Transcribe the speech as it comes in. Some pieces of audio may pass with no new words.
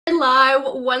live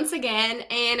once again,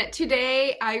 and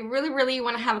today I really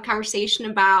want to have a conversation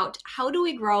about how do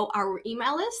we grow our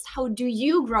email list? How do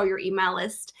you grow your email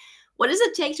list? What does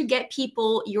it take to get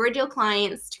people, your ideal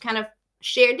clients, to kind of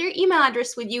share their email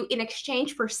address with you in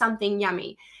exchange for something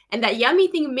yummy? And that yummy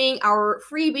thing being our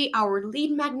freebie, our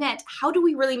lead magnet. How do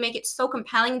we really make it so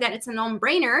compelling that it's a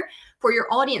no-brainer for your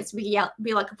audience to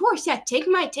be like, of course, yeah, take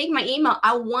my email.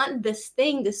 I want this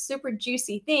thing, this super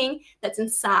juicy thing that's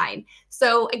inside.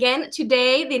 So again,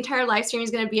 today, the entire live stream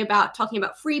is going to be about talking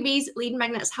about freebies, lead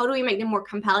magnets. How do we make them more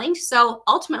compelling? So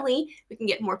ultimately, we can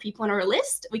get more people on our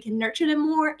list. We can nurture them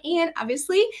more and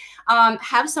obviously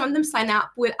have some of them sign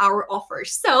up with our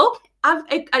offers. So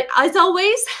as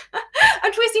always,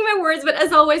 I'm twisting my words, but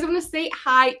as always, I'm going to say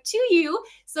hi to you.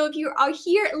 So if you are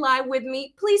here live with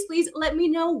me, please let me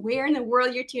know where in the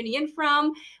world you're tuning in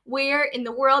from. Where in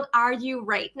the world are you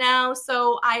right now?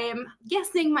 So I am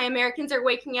guessing my Americans are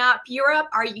waking up. Europe,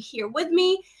 are you here with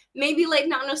me? Maybe late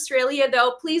now in Australia,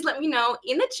 though. Please let me know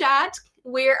in the chat.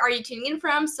 Where are you tuning in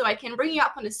from so I can bring you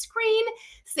up on the screen,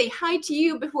 say hi to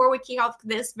you before we kick off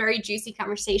this very juicy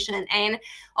conversation. And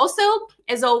also,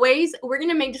 as always, we're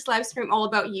going to make this live stream all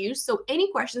about you. So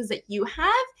any questions that you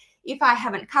have, if I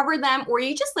haven't covered them or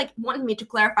you just want me to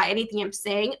clarify anything I'm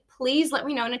saying, please let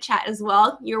me know in the chat as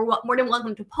well. You're more than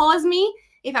welcome to pause me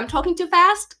if I'm talking too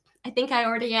fast. I think I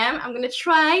already am. I'm gonna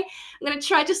try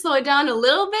to slow it down a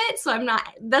little bit so it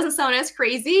doesn't sound as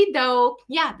crazy, though.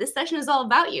 Yeah, this session is all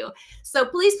about you. So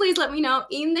please let me know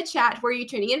in the chat where you're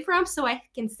tuning in from so I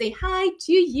can say hi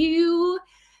to you.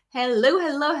 Hello,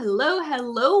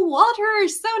 Walter.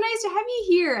 So nice to have you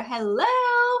here. Hello.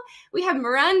 We have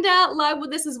Miranda live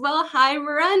with us as well. Hi,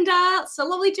 Miranda. So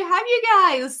lovely to have you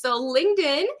guys. So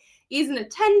LinkedIn is in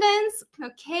attendance.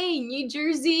 Okay, New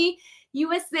Jersey,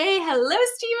 USA. Hello,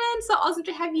 Steven. So awesome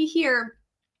to have you here.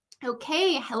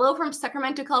 Okay, hello from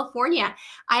Sacramento, California.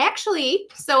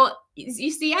 So you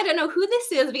see, I don't know who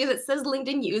this is because it says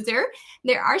LinkedIn user.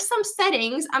 There are some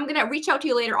settings. I'm going to reach out to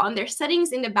you later on. There's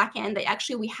settings in the back end that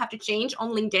we have to change on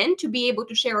LinkedIn to be able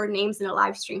to share our names in a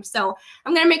live stream. So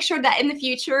I'm going to make sure that in the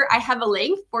future, I have a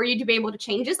link for you to be able to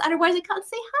change this. Otherwise, I can't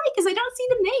say hi because I don't see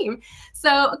the name.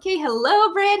 So, okay,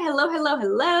 hello, Brad.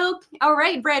 Hello. All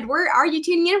right, Brad, where are you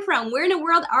tuning in from? Where in the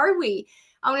world are we?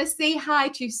 I want to say hi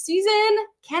to Susan,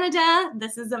 Canada.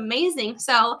 This is amazing.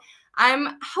 So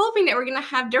I'm hoping that we're going to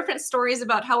have different stories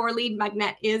about how our lead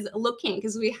magnet is looking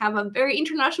because we have a very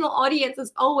international audience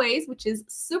as always, which is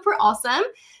super awesome.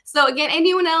 So again,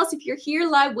 anyone else, if you're here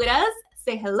live with us,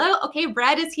 say hello. Okay,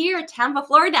 Brad is here, Tampa,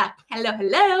 Florida.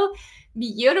 Hello.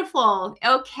 Beautiful.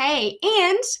 Okay,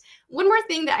 and one more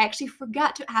thing that I actually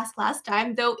forgot to ask last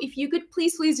time, though, if you could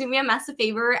please do me a massive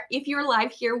favor. If you're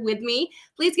live here with me,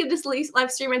 please give this live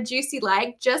stream a juicy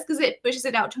like, just because it pushes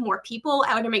it out to more people.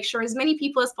 I want to make sure as many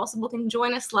people as possible can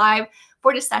join us live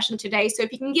for this session today. So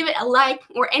if you can give it a like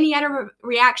or any other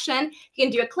reaction, you can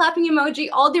do a clapping emoji,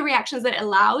 all the reactions that it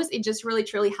allows. It just really,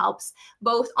 truly helps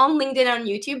both on LinkedIn and on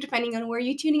YouTube, depending on where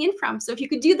you're tuning in from. So if you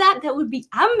could do that, that would be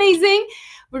amazing.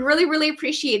 Would really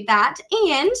appreciate that.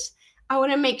 And I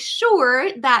want to make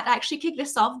sure that I actually kick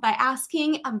this off by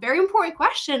asking a very important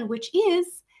question, which is,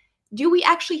 do we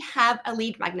actually have a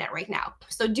lead magnet right now?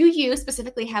 So do you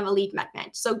specifically have a lead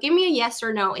magnet? So give me a yes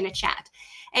or no in a chat.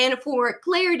 And for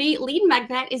clarity, lead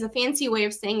magnet is a fancy way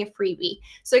of saying a freebie.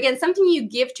 So again, something you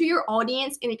give to your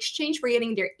audience in exchange for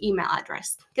getting their email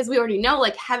address. Because we already know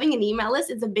having an email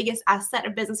list is the biggest asset a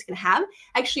business can have.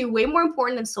 Actually, way more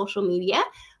important than social media.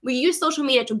 We use social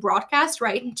media to broadcast,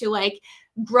 right? To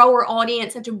grow our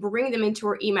audience and to bring them into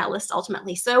our email list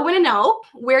ultimately. So I want to know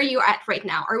where you're at right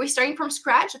now. Are we starting from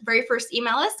scratch, very first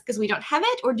email list because we don't have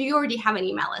it, or do you already have an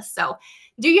email list? So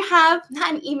do you have,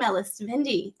 not an email list,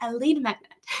 Vendy, a lead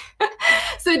magnet?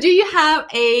 So do you have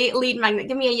a lead magnet?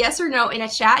 Give me a yes or no in a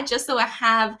chat just so I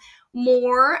have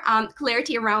more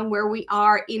clarity around where we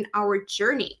are in our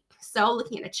journey. So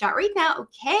looking at the chat right now,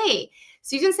 okay.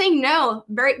 Susan's saying no,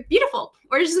 very beautiful.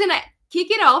 We're just going to kick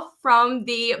it off from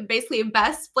the basically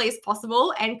best place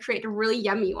possible and create a really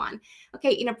yummy one.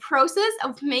 Okay, in a process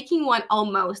of making one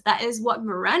almost. That is what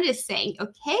Miranda is saying.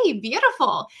 Okay,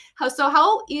 beautiful.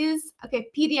 How is, okay,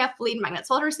 PDF lead magnet.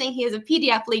 So Walter's saying he is a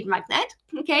PDF lead magnet.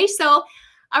 Okay, so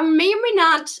I may or may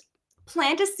not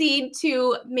plant a seed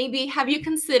to maybe have you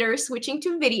consider switching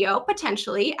to video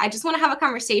potentially. I just want to have a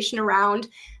conversation around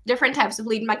different types of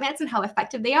lead magnets and how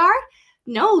effective they are.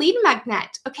 No lead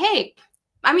magnet. Okay.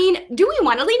 I mean, do we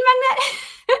want a lead magnet?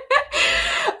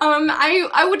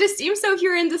 I would assume so if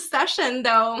you're in this session,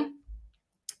 though.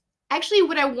 Actually,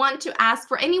 what I want to ask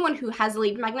for anyone who has a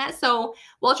lead magnet, so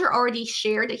Walter already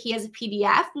shared that he has a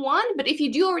PDF one, but if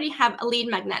you do already have a lead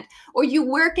magnet or you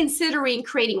were considering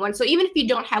creating one, so even if you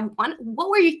don't have one, what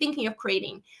were you thinking of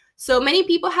creating? So many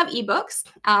people have ebooks,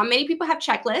 many people have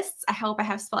checklists. I hope I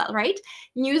have spelled that right.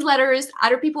 Newsletters,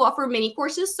 other people offer mini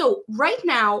courses. So right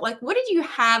now, like what did you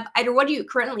have, either what do you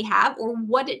currently have or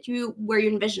what were you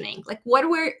envisioning? Like what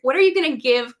are you gonna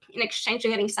give in exchange for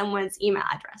getting someone's email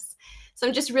address? So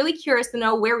I'm just really curious to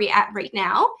know where we're at right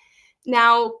now.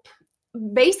 Now,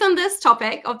 based on this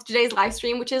topic of today's live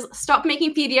stream, which is stop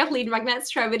making PDF lead magnets,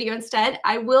 try video instead,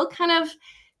 I will kind of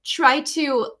try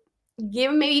to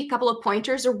give maybe a couple of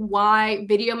pointers or why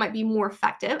video might be more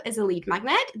effective as a lead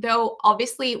magnet, though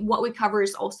obviously what we cover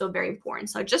is also very important.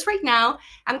 So just right now,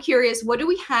 I'm curious, what do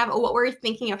we have or what we're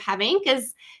thinking of having?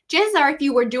 Because chances are, if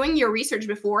you were doing your research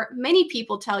before, many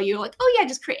people tell you like, oh yeah,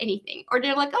 just create anything. Or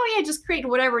they're like, oh yeah, just create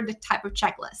whatever the type of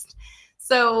checklist.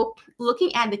 So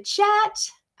looking at the chat,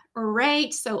 all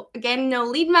right. So again, no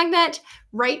lead magnet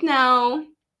right now.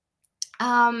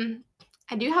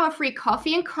 I do have a free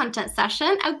coffee and content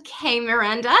session. Okay,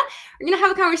 Miranda, we're going to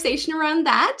have a conversation around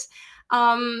that.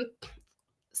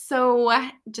 So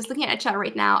just looking at a chat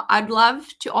right now, I'd love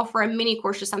to offer a mini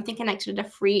course or something connected to the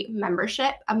free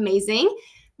membership. Amazing.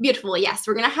 Beautiful. Yes,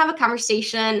 we're going to have a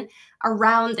conversation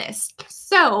around this.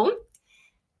 So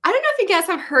I don't know if you guys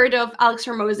have heard of Alex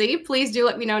Hormozi. Please do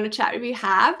let me know in the chat if you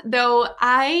have. Though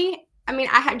I mean,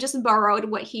 I had just borrowed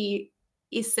what he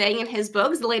is saying in his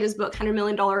books, the latest book, $100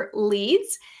 Million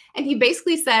Leads. And he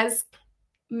basically says,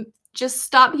 just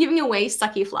stop giving away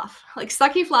sucky fluff. Like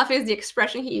sucky fluff is the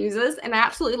expression he uses. And I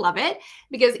absolutely love it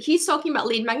because he's talking about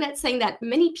lead magnets, saying that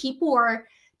many people are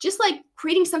just like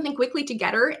creating something quickly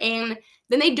together. And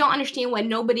then they don't understand why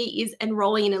nobody is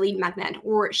enrolling in a lead magnet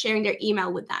or sharing their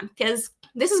email with them. Because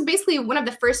this is basically one of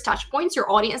the first touch points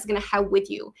your audience is going to have with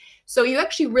you. So you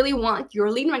actually really want your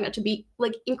lead magnet to be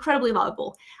like incredibly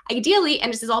valuable. Ideally,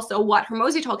 and this is also what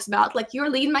Hormozi talks about, like your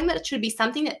lead magnet should be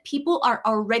something that people are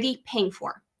already paying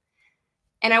for.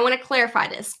 And I want to clarify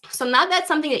this. So not that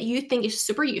something that you think is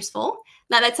super useful,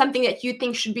 not that something that you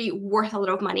think should be worth a lot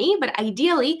of money, but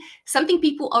ideally something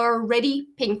people are already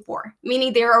paying for,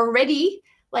 meaning they're already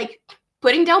like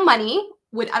putting down money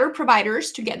with other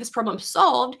providers to get this problem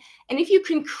solved. And if you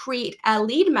can create a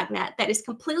lead magnet that is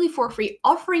completely for free,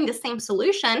 offering the same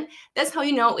solution, that's how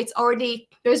you know it's already,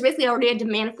 there's basically already a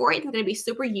demand for it. It's going to be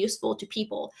super useful to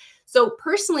people. So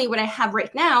personally, what I have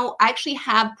right now, I actually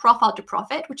have Profile to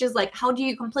Profit, which is like, how do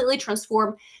you completely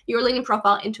transform your LinkedIn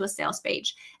profile into a sales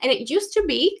page? And it used to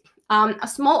be a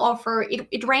small offer.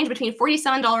 It ranged between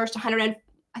 $47 to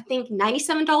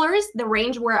 $197, the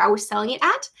range where I was selling it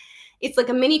at. It's like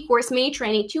a mini course, mini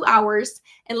training, 2 hours.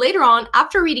 And later on,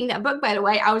 after reading that book, by the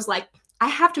way, I was like, I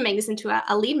have to make this into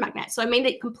a lead magnet. So I made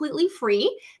it completely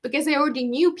free because I already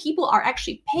knew people are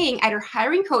actually paying, either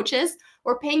hiring coaches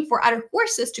or paying for other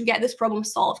courses to get this problem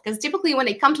solved. Because typically when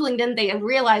they come to LinkedIn, they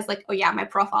realize like, oh yeah, my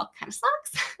profile kind of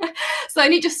sucks. So I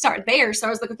need to start there. So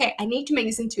I was like, okay, I need to make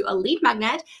this into a lead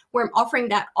magnet where I'm offering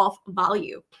that off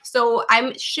value. So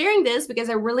I'm sharing this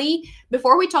because I really,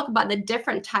 before we talk about the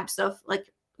different types of like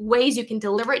ways you can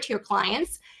deliver it to your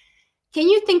clients, can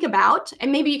you think about,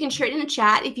 and maybe you can share it in the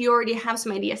chat if you already have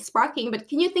some ideas sparking, but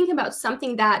can you think about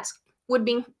something that would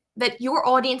be, that your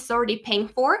audience is already paying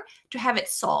for to have it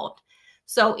solved?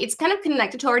 So it's kind of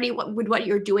connected to already with what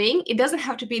you're doing. It doesn't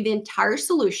have to be the entire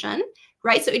solution,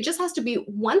 right? So it just has to be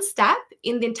one step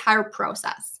in the entire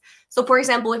process. So for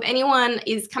example, if anyone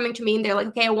is coming to me and they're like,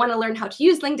 okay, I want to learn how to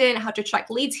use LinkedIn, how to track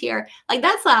leads here, like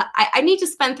that's I need to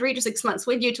spend 3 to 6 months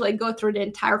with you to like go through the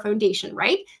entire foundation,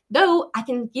 right? Though I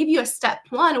can give you a step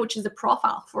 1, which is the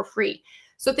profile for free.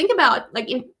 So think about like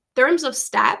in terms of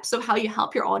steps of how you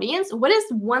help your audience, what is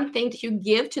one thing that you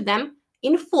give to them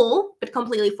in full, but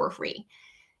completely for free?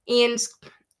 And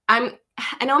I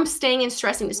know I'm staying and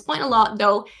stressing this point a lot,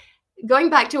 though, going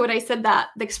back to what I said, that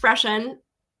the expression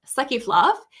sucky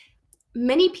fluff,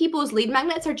 many people's lead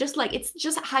magnets are just like, it's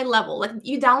just high level. Like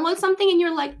you download something and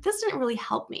you're like, this didn't really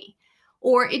help me.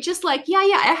 Or it's just like, yeah,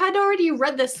 I had already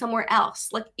read this somewhere else.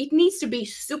 Like it needs to be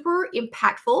super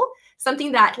impactful,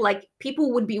 something that like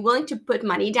people would be willing to put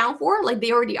money down for, like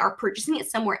they already are purchasing it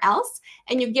somewhere else.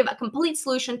 And you give a complete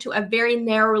solution to a very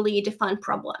narrowly defined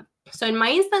problem. So in my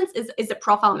instance is a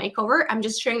profile makeover. I'm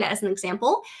just sharing that as an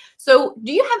example. So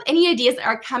do you have any ideas that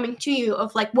are coming to you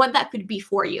of like what that could be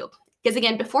for you? Because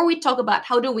again, before we talk about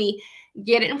how do we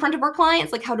get it in front of our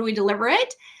clients, like how do we deliver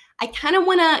it, I kind of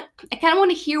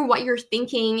want to hear what you're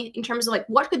thinking in terms of like,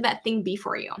 what could that thing be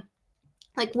for you?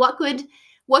 Like what could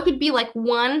what could be like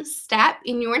one step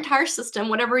in your entire system,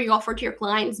 whatever you offer to your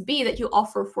clients, be that you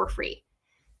offer for free?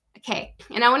 Okay,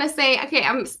 and I want to say, okay,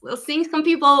 I'm seeing some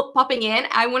people popping in.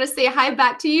 I want to say hi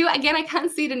back to you. Again, I can't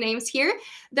see the names here,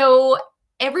 though.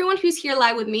 Everyone who's here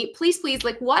live with me, please,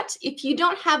 like, what if you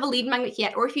don't have a lead magnet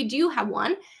yet, or if you do have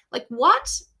one, like, what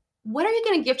are you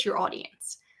going to give to your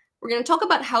audience? We're going to talk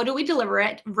about how do we deliver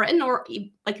it, written or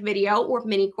like video or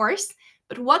mini course,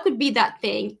 but what could be that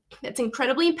thing that's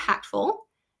incredibly impactful?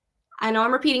 I know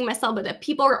I'm repeating myself, but that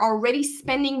people are already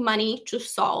spending money to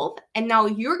solve, and now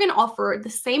you're going to offer the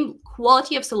same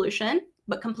quality of solution,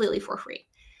 but completely for free.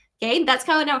 Okay, that's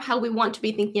kind of how we want to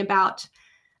be thinking about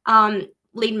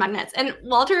lead magnets. And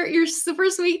Walter, you're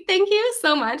super sweet. Thank you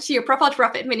so much. Your Profile to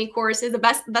Profit mini course is the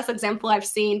best example I've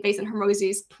seen based on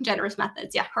Hormozi's generous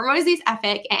methods. Yeah, Hormozi's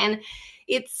epic, and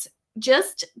it's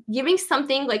just giving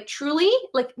something like truly,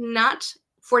 like, not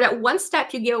for that one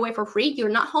step you give away for free. You're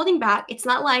not holding back. It's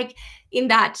not like in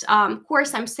that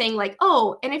course I'm saying like,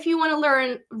 oh, and if you want to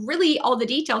learn really all the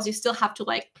details, you still have to,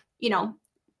 like, you know,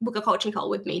 book a coaching call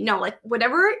with me. No, like,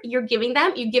 whatever you're giving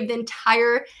them, you give the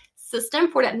entire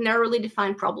system for that narrowly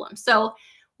defined problem. So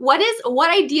what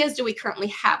ideas do we currently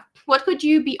have? What could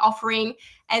you be offering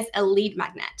as a lead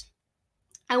magnet?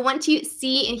 I want to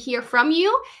see and hear from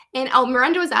you. And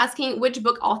Miranda was asking which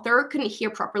book author couldn't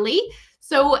hear properly.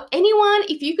 So anyone,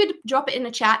 if you could drop it in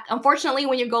the chat. Unfortunately,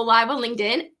 when you go live on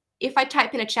LinkedIn, if I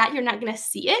type in a chat, you're not going to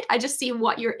see it. I just see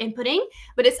what you're inputting.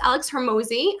 But it's Alex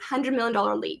Hormozi, $100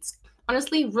 Million Leads.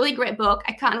 Honestly, really great book.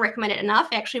 I can't recommend it enough.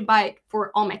 I actually buy it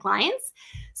for all my clients.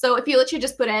 So if you literally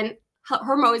just put in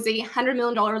Hormozi, $100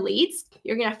 Million Leads,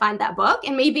 you're going to find that book.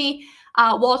 And maybe,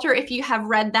 Walter, if you have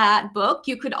read that book,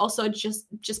 you could also just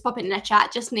pop it in a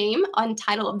chat, just name and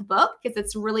title of the book, because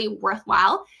it's really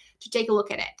worthwhile to take a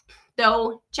look at it.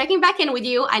 So checking back in with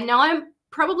you, I know I'm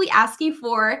probably asking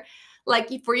for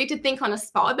you to think on a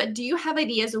spot, but do you have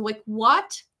ideas of like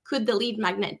what could the lead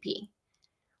magnet be?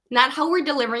 Not how we're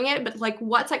delivering it, but like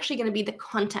what's actually going to be the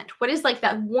content. What is like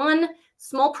that one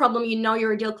small problem you know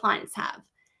your ideal clients have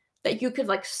that you could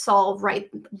like solve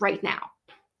right now,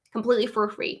 completely for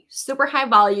free, super high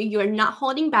value. You are not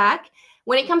holding back.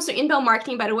 When it comes to inbound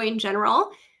marketing, by the way, in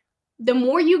general, the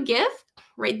more you give,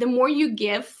 right? The more you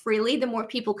give freely, the more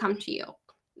people come to you.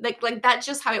 Like that's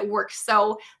just how it works.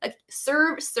 So like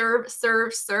serve.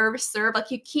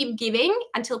 Like you keep giving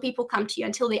until people come to you,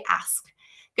 until they ask,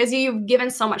 because you've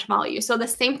given so much value. So the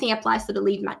same thing applies to the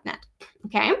lead magnet.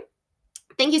 Okay.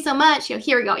 Thank you so much.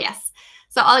 Here we go. Yes.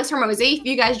 So Alex Hormozi, if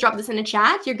you guys drop this in the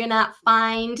chat, you're gonna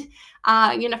find his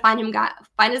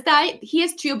guy. He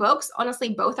has 2 books. Honestly,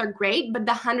 both are great, but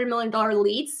the $100 Million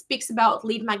Leads speaks about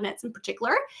lead magnets in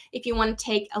particular, if you want to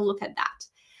take a look at that.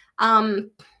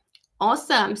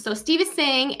 Awesome. So Steve is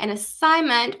saying an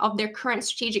assignment of their current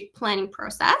strategic planning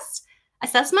process.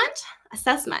 Assessment.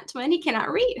 Wendy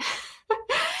cannot read.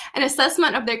 An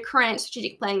assessment of their current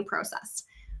strategic planning process.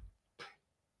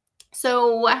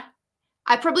 So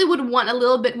I probably would want a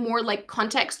little bit more like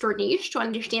context or niche to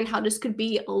understand how this could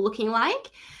be looking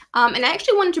like. And I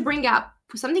actually wanted to bring up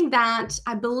something that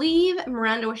I believe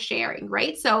Miranda was sharing,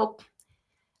 right? So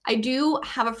I do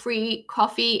have a free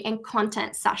coffee and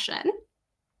content session.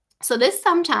 So this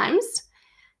sometimes,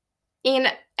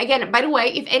 and again, by the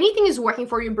way, if anything is working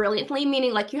for you brilliantly,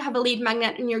 meaning like you have a lead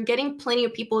magnet and you're getting plenty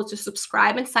of people to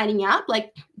subscribe and signing up,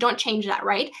 like don't change that,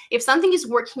 right? If something is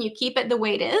working, you keep it the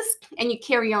way it is and you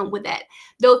carry on with it.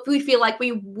 Though if we feel like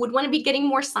we would want to be getting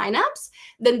more signups,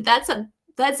 then that's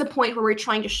a point where we're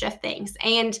trying to shift things.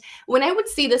 And when I would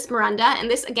see this, Miranda, and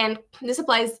this, again, this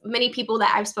applies many people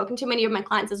that I've spoken to, many of my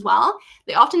clients as well,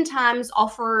 they oftentimes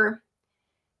offer,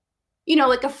 you know,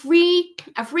 like a free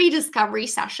discovery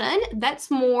session. That's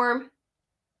more,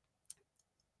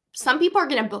 some people are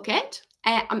going to book it.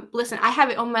 Listen, I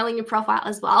have it on my LinkedIn profile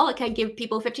as well. Like I give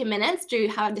people 15 minutes to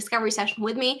have a discovery session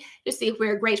with me to see if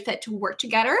we're a great fit to work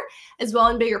together as well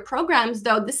in bigger programs.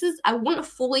 Though I wouldn't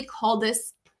fully call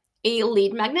this a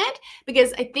lead magnet,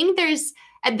 because I think there's,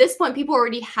 at this point, people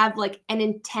already have like an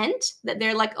intent that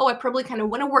they're like, oh, I probably kind of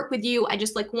want to work with you. I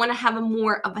just like want to have a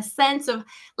more of a sense of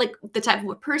like the type of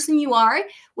a person you are.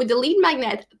 With the lead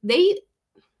magnet, they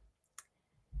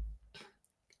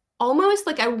almost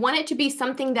like, I want it to be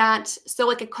something that, so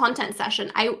like a content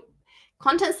session.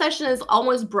 Content session is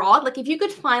almost broad. Like if you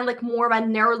could find like more of a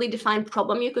narrowly defined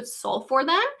problem you could solve for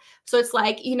them. So it's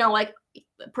like, you know, like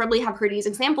probably have heard these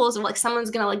examples of like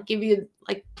someone's gonna like give you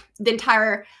like the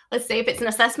entire, let's say if it's an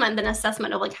assessment, then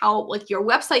assessment of like how like your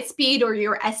website speed or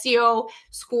your SEO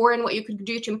score and what you could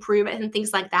do to improve it and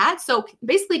things like that. So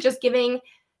basically just giving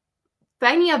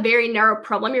finding a very narrow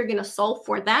problem you're going to solve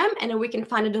for them, and then we can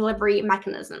find a delivery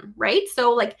mechanism, right?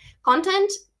 So like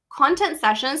content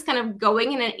sessions kind of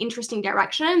going in an interesting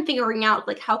direction and figuring out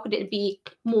like how could it be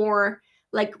more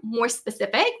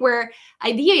specific, where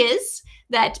idea is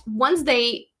that once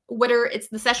they, whether it's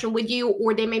the session with you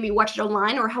or they maybe watch it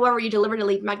online or however you deliver the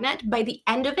lead magnet, by the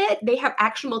end of it, they have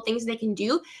actionable things they can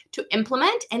do to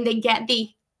implement and they get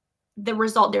the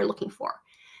result they're looking for.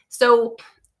 So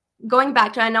going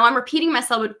back to, I know I'm repeating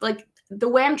myself, but like the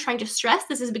way I'm trying to stress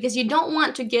this is because you don't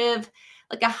want to give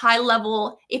like a high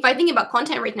level. If I think about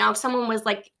content right now, if someone was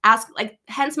like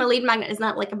hence my lead magnet is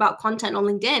not like about content on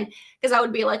LinkedIn, because I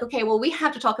would be like, okay, well, we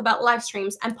have to talk about live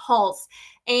streams and polls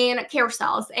and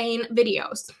carousels and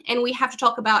videos, and we have to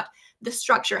talk about the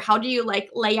structure. How do you like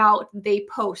lay out the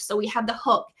post? So we have the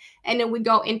hook, and then we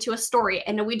go into a story,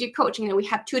 and then we do coaching, and we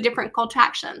have 2 different call to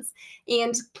actions.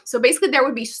 And so basically there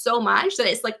would be so much that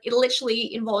it's like it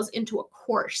literally involves into a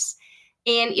course.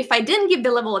 And if I didn't give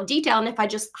the level of detail, and if I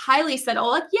just highly said, oh,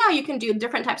 like, yeah, you can do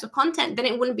different types of content, then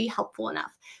it wouldn't be helpful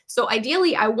enough. So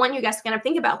ideally, I want you guys to kind of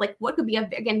think about like what could be a,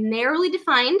 again, narrowly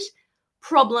defined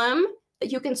problem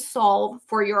that you can solve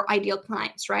for your ideal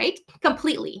clients, right?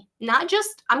 Completely. Not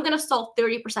just, I'm going to solve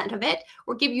 30% of it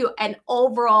or give you an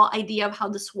overall idea of how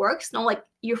this works. No, like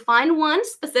you find one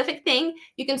specific thing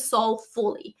you can solve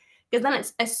fully, because then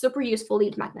it's a super useful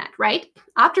lead magnet, right?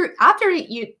 After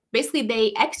you basically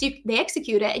they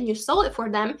execute it and you solve it for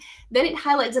them, then it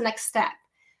highlights the next step.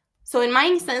 So in my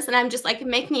instance, and I'm just like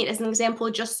making it as an example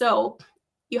just so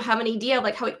you have an idea of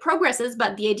like how it progresses,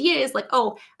 but the idea is like,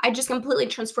 oh, I just completely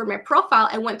transformed my profile.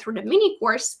 I went through the mini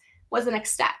course. What's the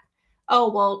next step? Oh,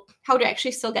 well, how do I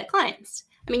actually still get clients?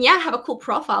 I mean, yeah, I have a cool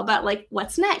profile, but like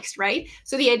what's next, right?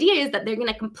 So the idea is that they're going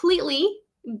to completely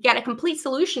get a complete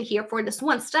solution here for this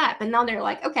one step. And now they're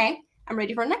like, okay, I'm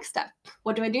ready for the next step.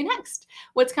 What do I do next?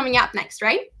 What's coming up next,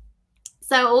 right?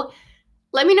 So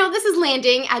let me know if this is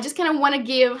landing. I just kind of want to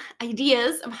give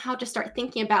ideas of how to start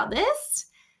thinking about this.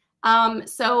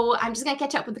 So I'm just going to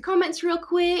catch up with the comments real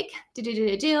quick.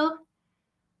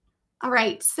 All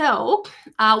right. So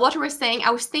what we're saying,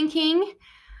 I was thinking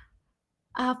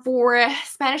for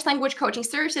Spanish language coaching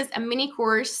services, a mini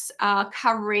course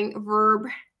covering verb.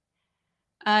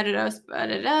 I don't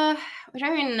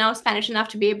even know Spanish enough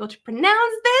to be able to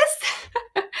pronounce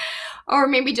this. Or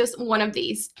maybe just one of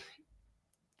these.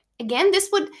 Again, this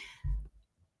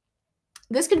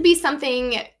could be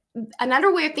something.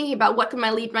 Another way of thinking about what could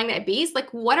my lead magnet be is like,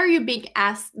 what are you being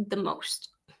asked the most?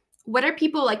 What are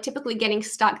people like typically getting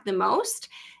stuck the most?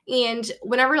 And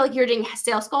whenever like you're doing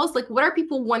sales calls, like what are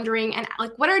people wondering, and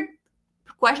like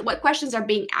what questions are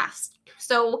being asked?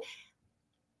 So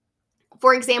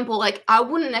for example, like I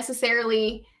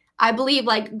believe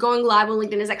like going live on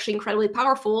LinkedIn is actually incredibly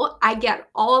powerful. I get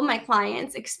all of my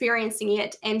clients experiencing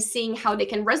it and seeing how they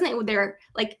can resonate with their,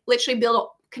 like literally build a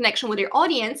connection with your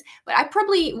audience. But I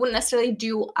probably wouldn't necessarily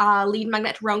do a lead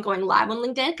magnet around going live on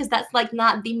LinkedIn, because that's like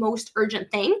not the most urgent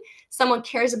thing someone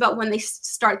cares about when they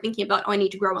start thinking about, oh, I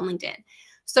need to grow on LinkedIn.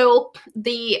 So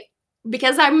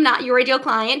because I'm not your ideal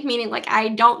client, meaning like I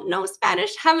don't know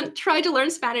Spanish, haven't tried to learn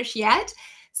Spanish yet.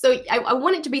 So I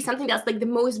want it to be something that's like the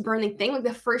most burning thing, like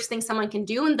the first thing someone can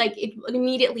do, and like it would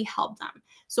immediately help them.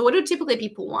 So what do typically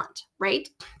people want, right?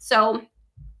 So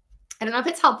I don't know if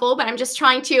it's helpful, but I'm just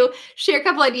trying to share a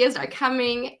couple ideas that are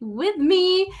coming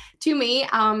to me.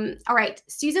 All right,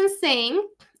 Susan's saying,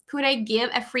 could I give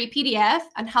a free PDF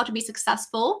on how to be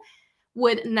successful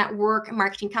with network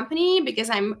marketing company, because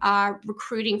I'm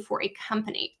recruiting for a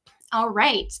company. All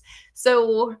right,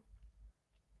 so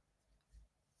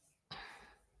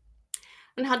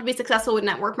on how to be successful with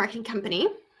network marketing company.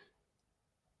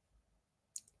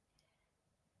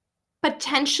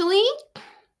 Potentially,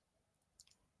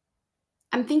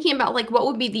 I'm thinking about like what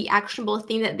would be the actionable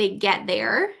thing that they get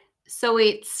there. So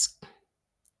it's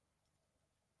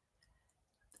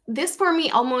this for me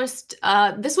almost,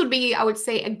 this would be, I would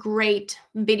say, a great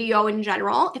video in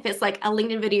general. If it's like a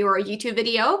LinkedIn video or a YouTube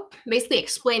video, basically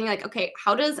explaining like, okay,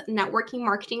 how does networking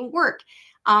marketing work?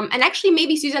 And actually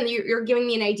maybe Susan, you're giving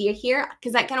me an idea here,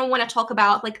 because I kind of want to talk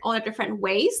about like all the different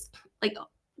ways, like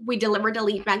we deliver the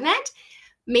lead magnet.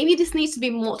 Maybe this needs to be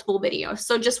multiple videos.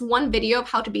 So just one video of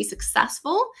how to be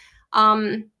successful.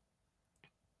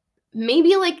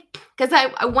 Maybe like, because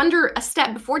I wonder a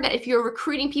step before that, if you're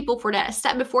recruiting people for that, a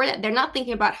step before that, they're not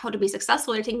thinking about how to be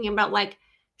successful. They're thinking about like,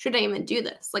 should I even do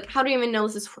this? Like, how do you even know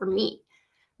this is for me?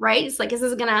 Right? It's like, is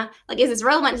this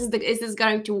relevant? Is this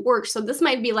going to work? So this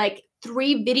might be like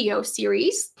 3 video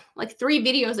series, like 3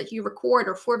 videos that you record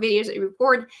or 4 videos that you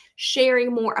record,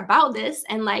 sharing more about this,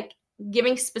 and like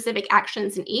giving specific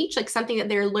actions in each, like something that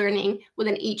they're learning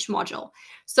within each module.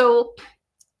 So,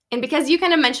 and because you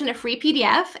kind of mentioned a free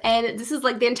PDF, and this is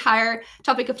like the entire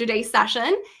topic of today's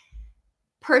session,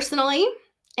 personally,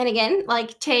 and again,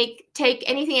 like take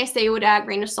anything I say with a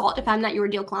grain of salt if I'm not your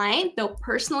ideal client, though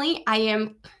personally,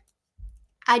 I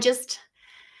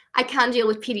can't deal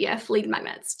with PDF lead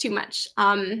magnets too much.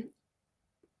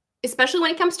 Especially when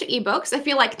it comes to ebooks. I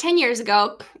feel like 10 years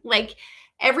ago, like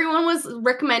everyone was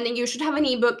recommending you should have an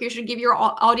ebook, you should give your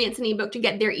audience an ebook to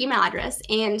get their email address.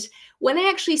 And when I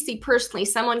actually see personally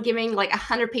someone giving like a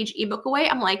 100-page ebook away,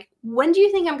 I'm like, when do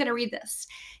you think I'm going to read this?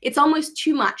 It's almost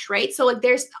too much, right? So like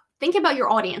think about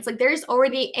your audience. Like there's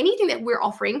already anything that we're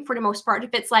offering for the most part.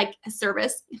 If it's like a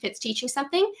service, if it's teaching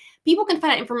something, people can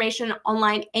find that information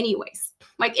online anyways.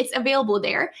 Like it's available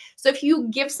there. So if you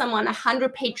give someone a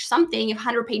 100-page something, a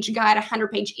 100-page guide, a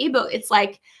 100-page ebook, it's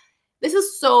like, this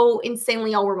is so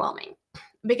insanely overwhelming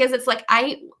because it's like,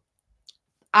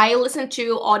 I listen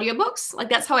to audiobooks. Like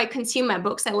that's how I consume my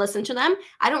books. I listen to them.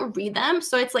 I don't read them.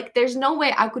 So it's like, there's no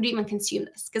way I could even consume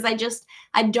this because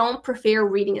I don't prefer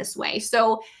reading this way.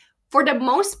 So for the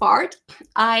most part,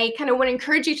 I kind of want to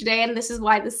encourage you today, and this is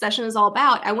why this session is all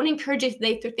about, I want to encourage you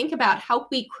today to think about how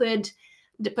we could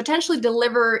potentially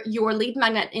deliver your lead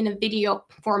magnet in a video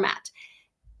format.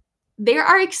 There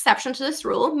are exceptions to this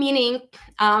rule, meaning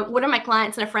one of my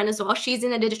clients and a friend as well, she's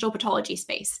in a digital pathology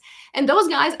space. And those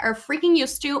guys are freaking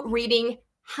used to reading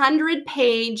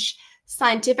 100-page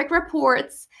scientific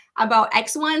reports about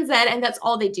X, Y, and Z, and that's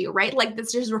all they do, right? Like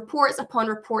this just reports upon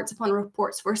reports upon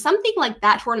reports. For something like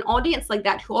that, for an audience like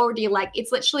that who already like,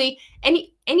 it's literally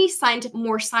any scientific,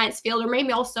 more science field, or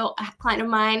maybe also a client of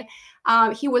mine,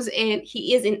 he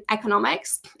is in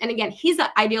economics. And again, he's an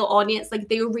ideal audience. Like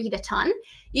they read a ton.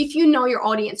 If you know your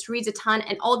audience reads a ton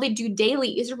and all they do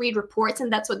daily is read reports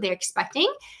and that's what they're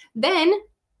expecting, then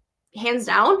hands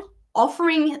down,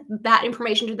 offering that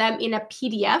information to them in a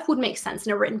PDF would make sense,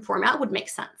 in a written format would make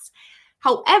sense.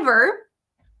 However,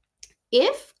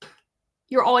 if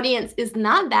your audience is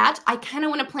not that, I kind of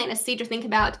want to plant a seed to think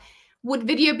about, would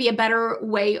video be a better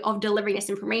way of delivering this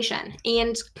information?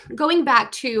 And going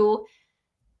back to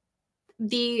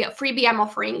the freebie I'm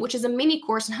offering, which is a mini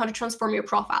course on how to transform your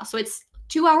profile. So it's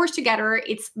 2 hours together.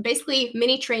 It's basically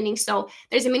mini training. So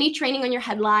there's a mini training on your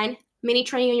headline, mini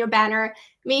training on your banner,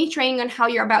 mini training on how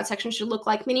your about section should look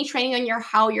like, mini training on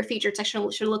how your featured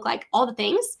section should look like, all the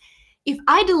things. If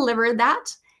I deliver that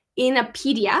in a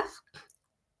PDF,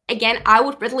 again, I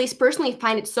would at least personally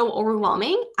find it so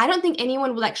overwhelming. I don't think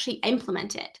anyone will actually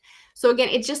implement it. So again,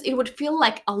 it would feel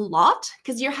like a lot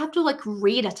because you have to like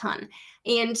read a ton.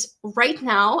 And right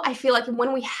now, I feel like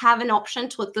when we have an option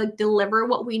to like deliver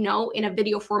what we know in a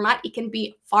video format, it can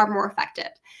be far more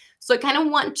effective. So I kind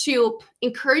of want to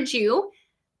encourage you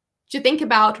to think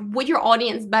about, would your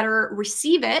audience better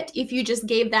receive it if you just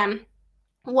gave them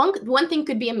one thing?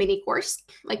 Could be a mini course,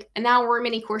 like an hour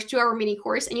mini course, 2 hour mini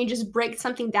course, and you just break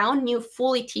something down and you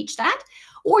fully teach that.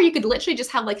 Or you could literally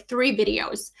just have like 3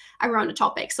 videos around the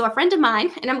topic. So a friend of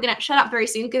mine, and I'm going to shut up very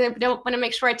soon because I don't want to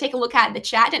make sure I take a look at the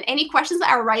chat, and any questions that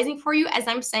are arising for you as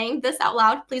I'm saying this out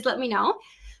loud, please let me know.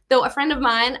 Though a friend of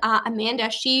mine, Amanda,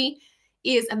 she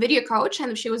is a video coach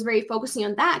and she was very focusing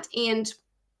on that. And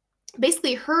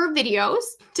basically her videos,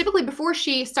 typically before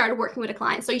she started working with a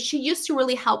client, so she used to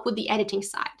really help with the editing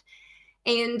side.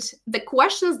 And the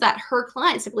questions that her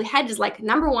clients typically had is like,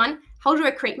 number one, how do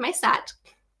I create my set?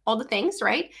 All the things,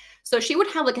 right? So she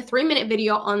would have like a 3-minute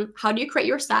video on how do you create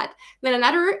your set. Then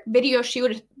another video she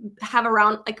would have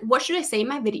around like, what should I say in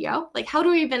my video? Like, how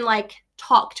do I even like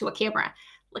talk to a camera?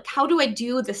 Like, how do I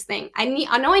do this thing? I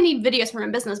know I need videos for my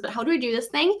business, but how do I do this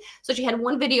thing? So she had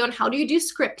one video on how do you do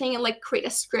scripting and like create a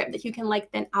script that you can like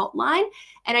then outline.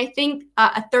 And I think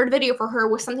a third video for her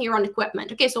was something around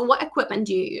equipment. Okay, so what equipment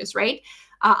do you use, right?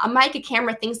 A mic, a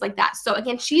camera, things like that. So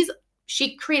again,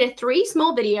 she created 3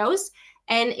 small videos,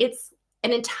 and it's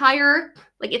an entire,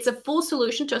 like it's a full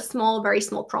solution to a small, very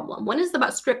small problem. One is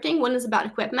about scripting, one is about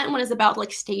equipment, one is about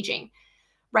like staging,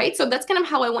 right? So that's kind of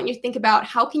how I want you to think about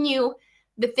how can you,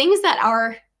 the things that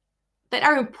are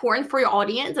important for your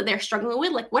audience that they're struggling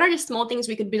with, like what are the small things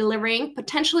we could be delivering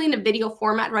potentially in a video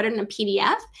format rather than a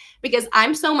PDF? Because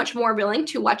I'm so much more willing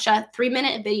to watch a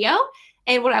 3-minute video,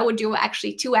 and what I would do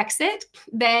actually 2x it,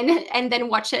 and then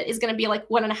watch it is going to be like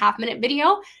 1.5-minute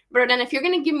video. But then if you're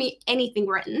going to give me anything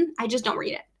written, I just don't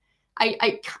read it.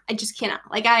 I just cannot.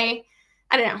 Like I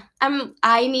don't know.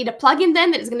 I need a plugin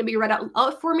then that is going to be read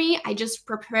out for me. I just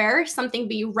prepare something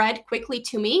be read quickly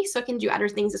to me so I can do other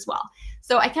things as well.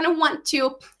 So I kind of want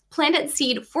to plant that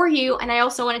seed for you. And I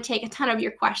also want to take a ton of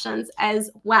your questions as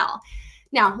well.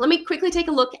 Now, let me quickly take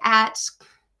a look at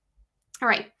All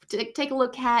right, take a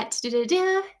look at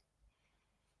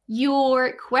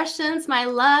your questions, my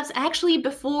loves. Actually,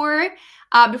 before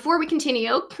we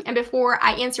continue and before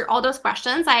I answer all those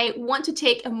questions, I want to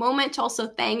take a moment to also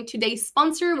thank today's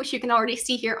sponsor, which you can already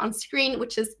see here on screen,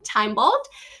 which is TimeBolt.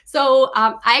 So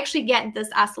I actually get this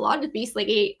asked a lot. It's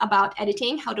basically about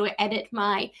editing. How do I edit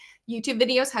my YouTube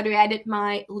videos? How do I edit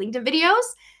my LinkedIn videos?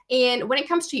 And when it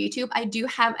comes to YouTube, I do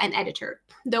have an editor.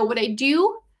 Though what I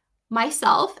do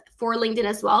myself for LinkedIn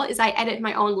as well is I edit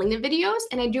my own LinkedIn videos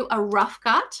and I do a rough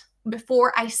cut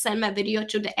before I send my video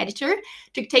to the editor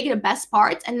to take the best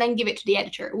parts and then give it to the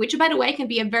editor, which by the way can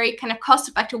be a very kind of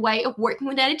cost-effective way of working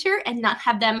with the editor and not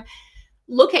have them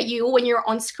look at you when you're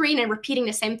on screen and repeating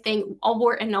the same thing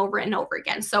over and over and over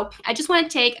again. So I just want to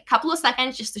take a couple of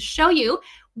seconds just to show you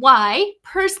why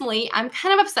personally I'm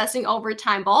kind of obsessing over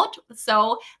TimeBolt.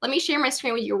 So let me share my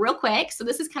screen with you real quick. So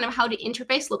this is kind of how the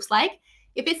interface looks like.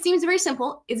 If it seems very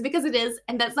simple, it's because it is,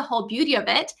 and that's the whole beauty of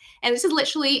it. And this is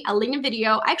literally a LinkedIn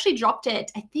video. I actually dropped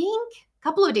it, I think, a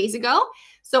couple of days ago.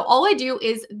 So all I do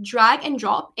is drag and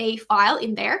drop a file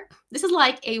in there. This is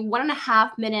like a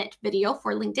 1.5 minute video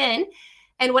for LinkedIn.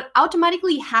 And what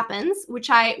automatically happens, which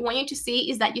I want you to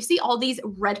see, is that you see all these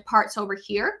red parts over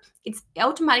here. It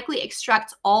automatically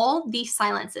extracts all these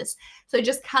silences. So it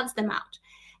just cuts them out.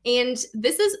 And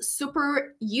this is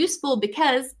super useful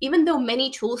because even though many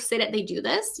tools say that they do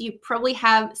this, you probably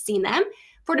have seen them.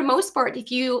 For the most part,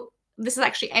 this is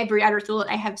actually every other tool that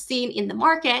I have seen in the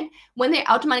market, when they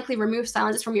automatically remove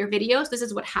silences from your videos, this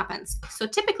is what happens. So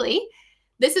typically,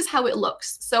 this is how it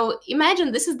looks. So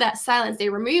imagine this is that silence they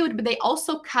removed, but they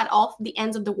also cut off the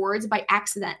ends of the words by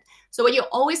accident. So what you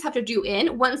always have to do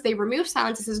once they remove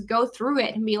silences is go through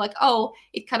it and be like, oh,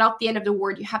 it cut off the end of the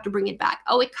word. You have to bring it back.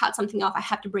 Oh, it cut something off. I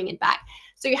have to bring it back.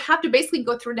 So you have to basically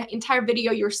go through the entire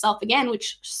video yourself again,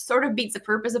 which sort of beats the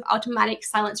purpose of automatic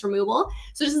silence removal.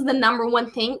 So this is the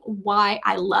 #1 thing why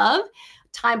I love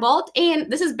TimeBolt.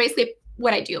 And this is basically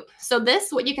what I do. So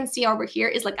what you can see over here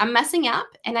is like I'm messing up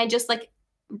and I just like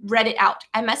read it out.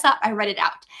 I mess up, I read it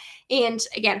out. And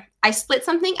again, I split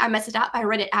something, I mess it up, I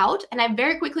read it out, and I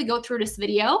very quickly go through this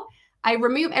video. I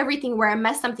remove everything where I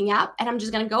mess something up, and I'm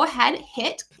just gonna go ahead,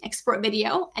 hit export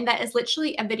video, and that is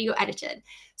literally a video edited.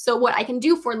 So what I can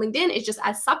do for LinkedIn is just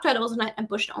add subtitles and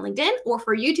push it on LinkedIn, or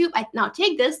for YouTube, I now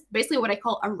take this, basically what I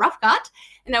call a rough cut,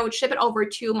 and I would ship it over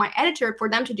to my editor for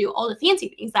them to do all the fancy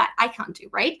things that I can't do,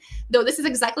 right? Though this is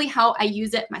exactly how I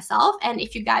use it myself, and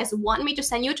if you guys want me to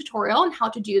send you a tutorial on how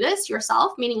to do this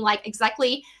yourself, meaning like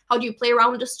exactly how do you play around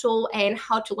with this tool and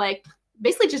how to like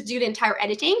basically just do the entire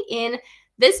editing in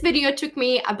this video took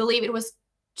me, I believe it was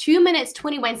 2 minutes,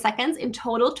 21 seconds in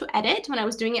total to edit when I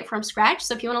was doing it from scratch.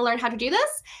 So if you want to learn how to do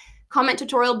this, comment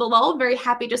tutorial below. Very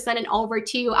happy to send it over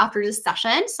to you after this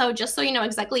session. So just so you know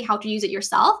exactly how to use it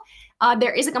yourself,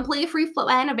 there is a completely free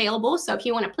plan available. So if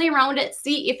you want to play around with it,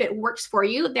 see if it works for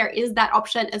you, there is that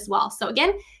option as well. So again,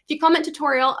 if you comment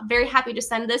tutorial, very happy to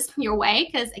send this your way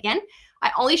because again,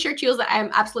 I only share tools that I'm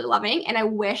absolutely loving and I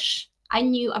wish I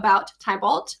knew about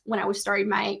TimeBolt when I was starting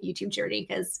my YouTube journey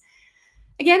because,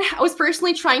 again, I was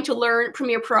personally trying to learn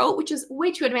Premiere Pro, which is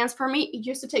way too advanced for me. It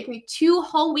used to take me 2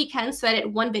 whole weekends to edit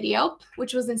one video,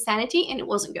 which was insanity, and it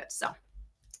wasn't good. So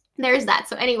there's that.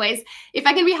 So anyways, if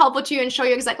I can be helpful to you and show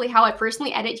you exactly how I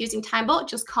personally edit using TimeBolt,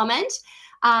 just comment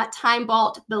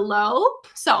TimeBolt below.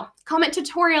 So comment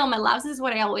tutorial, my loves, this is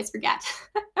what I always forget.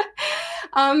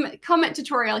 Comment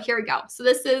tutorial, here we go. So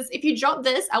this is, if you drop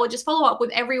this, I will just follow up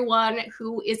with everyone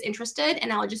who is interested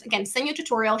and I'll just, again, send you a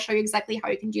tutorial, show you exactly how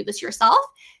you can do this yourself.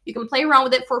 You can play around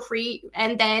with it for free.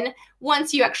 And then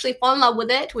once you actually fall in love with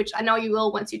it, which I know you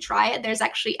will once you try it, there's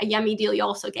actually a yummy deal you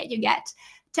also get. You get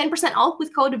 10% off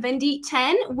with code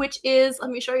Vendy10, which is,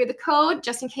 let me show you the code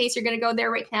just in case you're going to go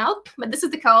there right now. But this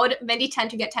is the code Vendy10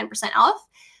 to get 10% off.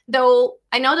 Though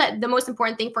I know that the most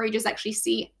important thing for you is actually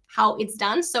see how it's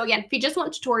done. So again, if you just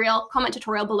want tutorial, comment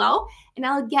tutorial below and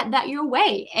I'll get that your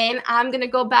way. And I'm going to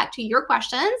go back to your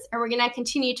questions and we're going to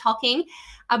continue talking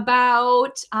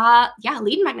about,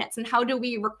 lead magnets and how do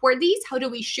we record these? How do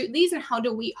we shoot these? And how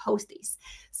do we host these?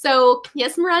 So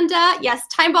yes, Miranda, yes,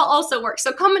 TimeBolt also works.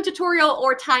 So comment tutorial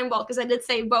or TimeBolt, because I did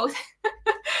say both.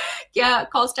 Yeah,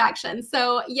 calls to action.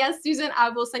 So yes, Susan, I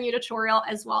will send you a tutorial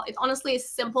as well. It honestly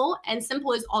is simple and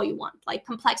simple is all you want. Like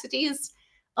complexity is,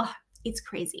 it's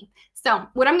crazy. So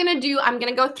what I'm going to do, I'm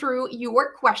going to go through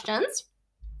your questions.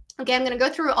 Okay, I'm going to go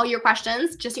through all your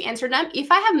questions just to answer them.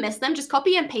 If I have missed them, just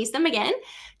copy and paste them again,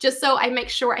 just so I make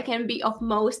sure I can be of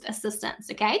most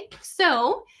assistance. Okay,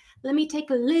 so let me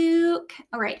take a look.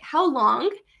 All right, how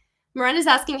long? Miranda's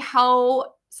asking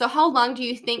how long do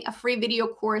you think a free video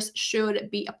course should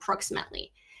be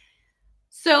approximately?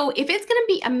 So if it's going to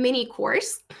be a mini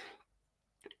course,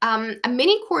 I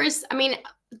mean,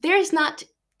 there's not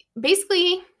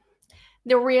basically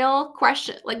the real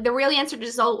question, like the real answer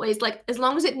is always like as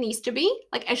long as it needs to be,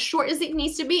 like as short as it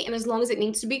needs to be, and as long as it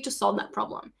needs to be to solve that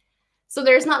problem. So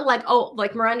there's not like, oh,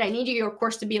 like Miranda, I need your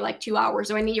course to be like 2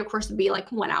 hours, or I need your course to be like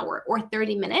 1 hour or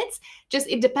 30 minutes. Just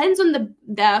it depends on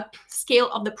the scale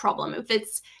of the problem. If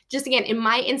it's just, again, in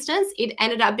my instance, it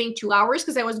ended up being 2 hours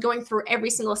because I was going through every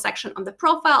single section of the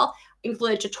profile,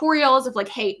 included tutorials of like,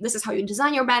 hey, this is how you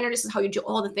design your banner, this is how you do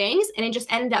all the things, and it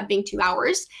just ended up being 2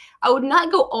 hours. I would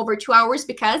not go over 2 hours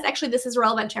because actually this is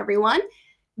relevant to everyone.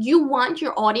 You want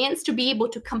your audience to be able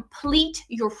to complete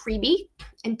your freebie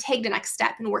and take the next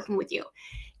step in working with you.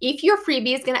 If your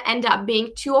freebie is going to end up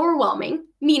being too overwhelming,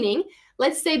 meaning,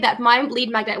 let's say that my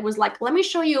lead magnet was like, let me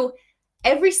show you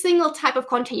every single type of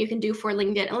content you can do for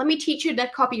LinkedIn, and let me teach you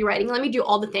that copywriting, let me do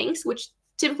all the things, which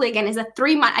typically, again, is a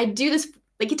 3-month, I do this,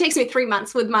 like it takes me 3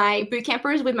 months with my boot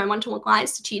campers, with my one-to-one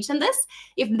clients to teach them this.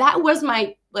 If that was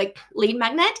my like lead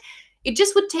magnet, it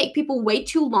just would take people way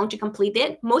too long to complete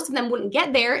it. Most of them wouldn't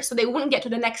get there, so they wouldn't get to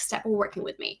the next step of working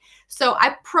with me. So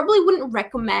I probably wouldn't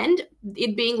recommend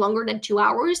it being longer than 2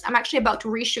 hours. I'm actually about to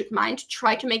reshoot mine to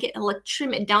try to make it, like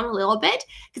trim it down a little bit,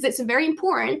 because it's very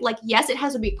important. Like, yes, it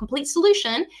has to be a complete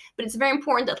solution, but it's very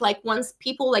important that like once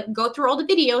people like go through all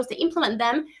the videos, they implement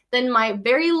them, then my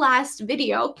very last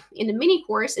video in the mini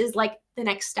course is like the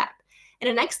next step. And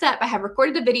the next step, I have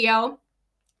recorded a video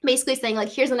basically saying like,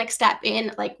 here's the next step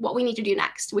in like what we need to do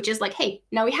next, which is like, hey,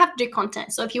 now we have to do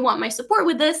content. So if you want my support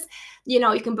with this, you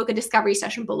know, you can book a discovery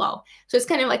session below. So it's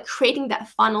kind of like creating that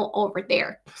funnel over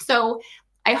there. So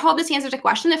I hope this answers the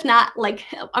question. If not, like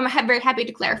I'm very happy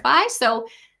to clarify. So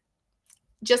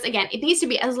just again, it needs to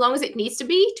be as long as it needs to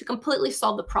be to completely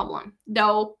solve the problem,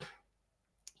 though,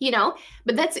 you know,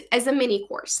 but that's as a mini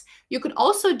course. You could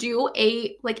also do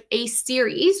a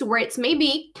series where it's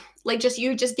maybe like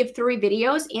you just give 3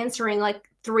 videos answering like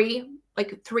three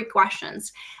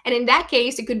questions. And in that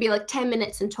case, it could be like 10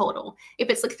 minutes in total.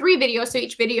 If it's like 3 videos, so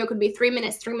each video could be 3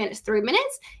 minutes, 3 minutes, 3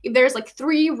 minutes. If there's like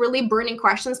 3 really burning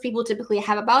questions people typically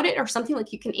have about it, or something,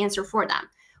 like you can answer for them.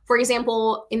 For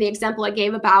example, in the example I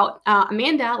gave about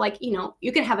Amanda, like, you know,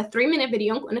 you can have a 3-minute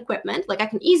video on equipment. Like I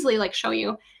can easily like show you,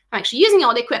 I'm actually using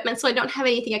all the equipment, so I don't have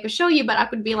anything I could show you, but I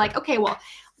could be like, okay, well,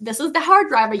 this is the hard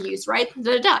drive I use, right?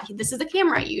 This is the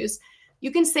camera I use.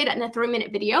 You can say that in a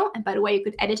 3-minute video. And by the way, you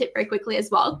could edit it very quickly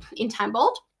as well in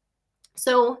TimeBolt.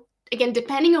 So again,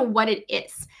 depending on what it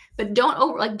is, but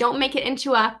don't make it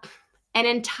into an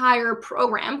entire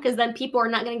program, because then people are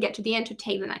not going to get to the end to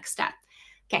take the next step.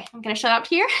 Okay, I'm going to shut up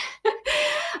here.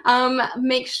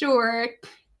 Make sure,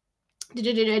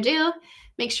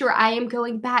 make sure I am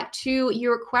going back to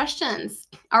your questions.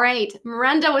 All right,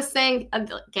 Miranda was saying,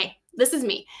 okay, this is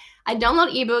me. I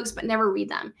download ebooks, but never read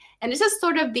them. And this is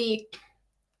sort of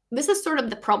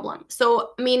the problem.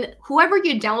 So, I mean, whoever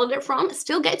you download it from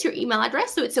still gets your email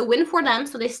address. So it's a win for them.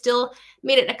 So they still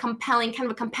made it a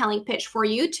compelling pitch for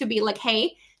you to be like,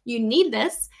 hey, you need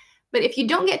this. But if you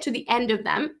don't get to the end of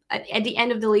them, at the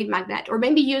end of the lead magnet, or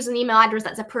maybe use an email address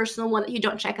that's a personal one that you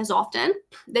don't check as often,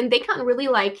 then they can't really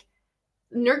like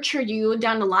nurture you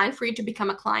down the line for you to become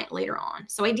a client later on.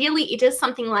 So ideally, it is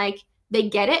something like they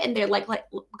get it and they're like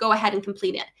go ahead and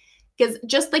complete it. Because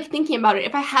just like thinking about it,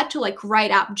 if I had to like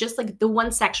write up just like the one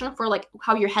section for like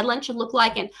how your headline should look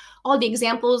like and all the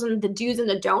examples and the do's and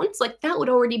the don'ts, like that would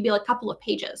already be like a couple of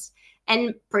pages.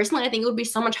 And personally, I think it would be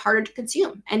so much harder to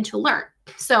consume and to learn.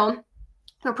 So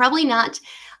we're probably not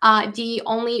the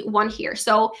only one here.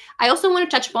 So I also want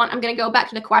to touch upon, I'm going to go back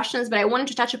to the questions, but I wanted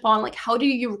to touch upon like how do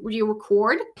you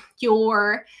record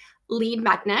your lead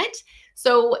magnet?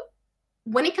 So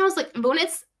when it comes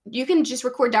you can just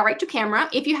record direct to camera.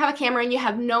 If you have a camera and you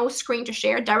have no screen to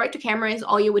share, direct to camera is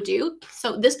all you would do.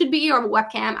 So this could be your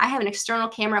webcam. I have an external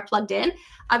camera plugged in.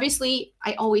 Obviously,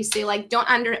 I always say like, don't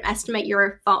underestimate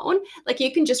your phone. Like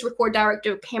you can just record direct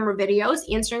to camera videos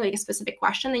answering like a specific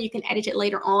question, then you can edit it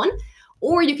later on.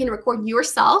 Or you can record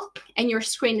yourself and your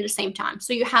screen at the same time.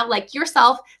 So you have like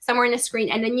yourself somewhere in the screen,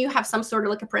 and then you have some sort of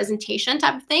like a presentation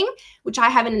type of thing, which I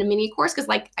have in a mini course, because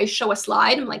like I show a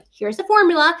slide, I'm like, here's the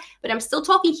formula, but I'm still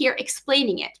talking here,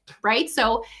 explaining it, right?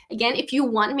 So again, if you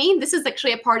want me, this is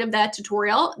actually a part of the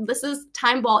tutorial. This is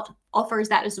TimeBolt offers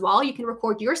that as well. You can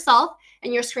record yourself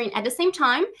and your screen at the same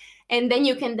time. And then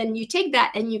you take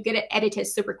that and you get it edited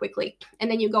super quickly. And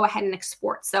then you go ahead and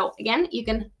export. So again, you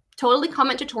can totally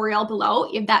comment tutorial below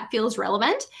if that feels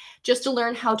relevant, just to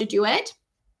learn how to do it.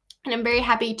 And I'm very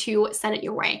happy to send it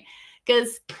your way,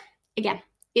 because again,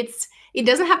 it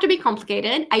doesn't have to be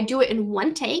complicated. I do it in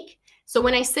one take. So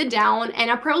when I sit down,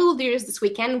 and I probably will do this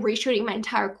weekend, reshooting my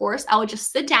entire course, I will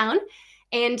just sit down,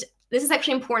 and this is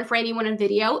actually important for anyone in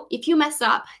video. If you mess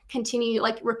up, continue,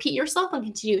 like repeat yourself and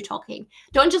continue talking.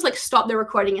 Don't just like stop the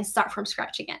recording and start from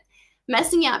scratch again.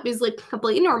 Messing up is like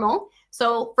completely normal.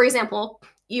 So for example,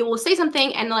 you will say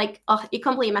something and like, oh, you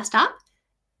completely messed up.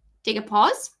 Take a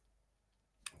pause.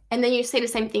 And then you say the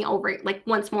same thing over like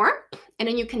once more, and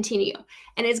then you continue.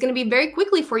 And it's going to be very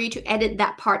quickly for you to edit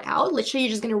that part out. Literally, you're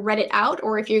just going to read it out,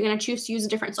 or if you're going to choose to use a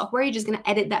different software, you're just going to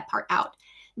edit that part out.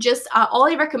 Just all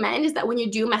I recommend is that when you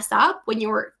do mess up, when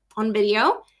you're on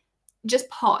video, just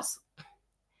pause.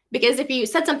 Because if you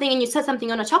said something and you said something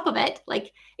on the top of it,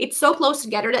 like it's so close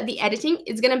together that the editing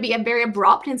is going to be a very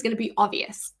abrupt and it's going to be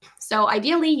obvious. So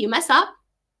ideally, you mess up,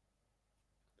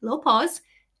 little pause.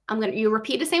 You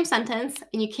repeat the same sentence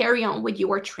and you carry on with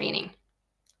your training.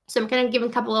 So I'm going to give a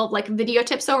couple of like video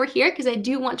tips over here because I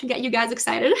do want to get you guys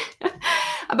excited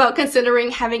about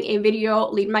considering having a video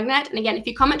lead magnet. And again, if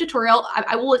you comment tutorial,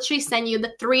 I will literally send you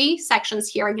the 3 sections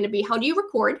here are going to be how do you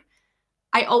record?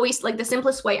 I always like the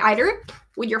simplest way, either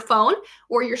with your phone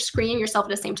or you're screening yourself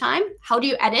at the same time. How do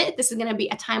you edit? This is going to be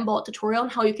a time bullet tutorial on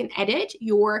how you can edit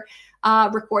your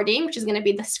recording, which is going to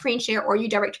be the screen share or you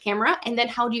direct to camera. And then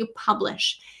how do you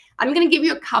publish? I'm going to give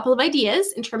you a couple of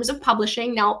ideas in terms of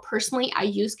publishing. Now, personally, I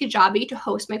use Kajabi to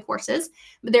host my courses,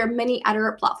 but there are many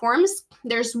other platforms.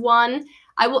 There's one,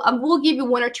 I will give you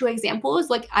 1 or 2 examples,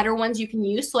 like other ones you can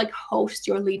use to like host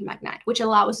your lead magnet, which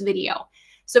allows video.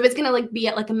 So if it's going to like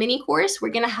be like a mini course, we're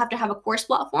going to have a course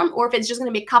platform, or if it's just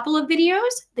going to be a couple of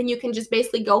videos, then you can just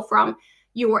basically go from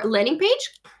your landing page,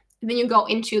 then you go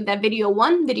into that video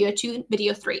 1, video 2,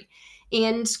 video 3.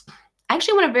 And I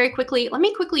actually want to let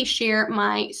me quickly share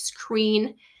my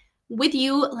screen with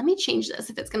you. Let me change this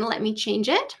if it's going to let me change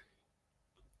it.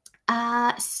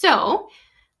 So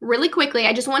really quickly,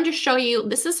 I just wanted to show you,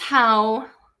 this is how,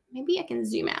 maybe I can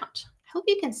zoom out. I hope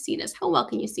you can see this. How well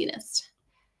can you see this?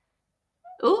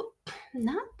 Oh,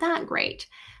 not that great.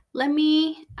 All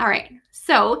right.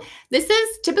 So this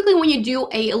is typically when you do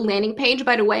a landing page,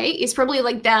 by the way, is probably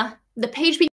like the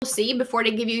page people see before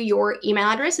they give you your email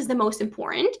address is the most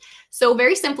important. So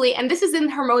very simply, and this is in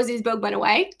Hermosi's book, by the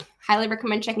way, highly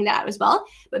recommend checking that out as well.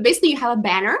 But basically you have a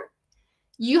banner,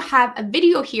 you have a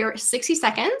video here, 60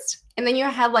 seconds, and then you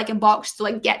have like a box to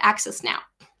like get access now.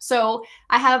 So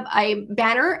I have a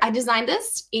banner. I designed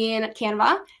this in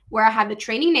Canva where I have the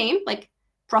training name, like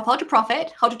Profile to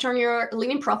Profit, how to turn your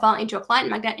LinkedIn profile into a client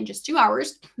magnet in just 2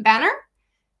 hours. Banner,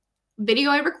 video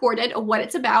I recorded of what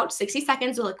it's about, 60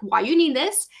 seconds of like why you need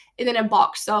this, and then a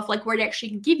box of like where they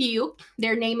actually give you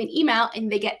their name and email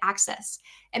and they get access.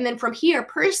 And then from here,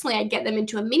 personally, I get them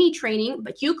into a mini training,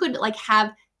 but you could like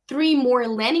have 3 more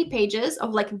landing pages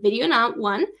of like video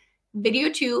 1, video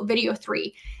 2, video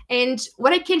 3. And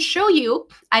what I can show you,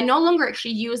 I no longer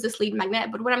actually use this lead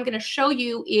magnet, but what I'm going to show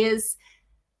you is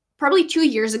probably 2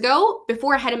 years ago,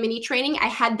 before I had a mini training, I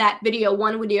had that video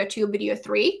 1, video 2, video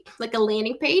 3, like a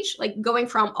landing page, like going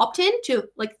from opt-in to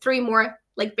like 3 more,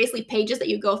 like basically pages that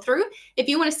you go through. If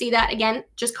you want to see that, again,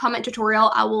 just comment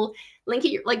tutorial. I will link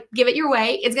it, like give it your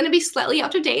way. It's going to be slightly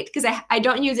out of date because I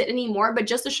don't use it anymore, but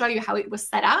just to show you how it was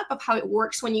set up, of how it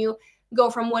works when you go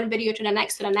from one video to the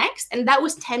next. And that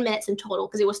was 10 minutes in total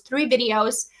because it was 3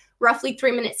 videos, roughly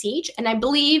 3 minutes each. And I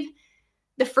believe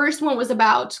the first one was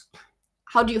about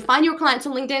how do you find your clients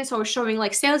on LinkedIn? So I was showing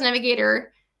like Sales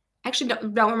Navigator. I actually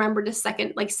don't remember the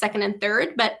second and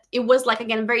third, but it was like,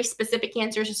 again, very specific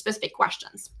answers to specific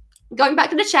questions. Going back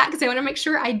to the chat because I want to make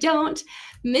sure I don't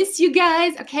miss you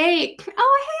guys. Okay.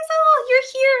 Oh, Hazel, you're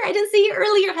here. I didn't see you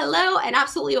earlier. Hello. And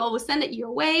absolutely I will send it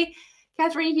your way.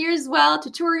 Catherine here as well.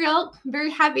 Tutorial. I'm very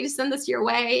happy to send this your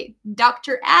way.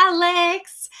 Dr.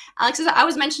 Alex. Alex, I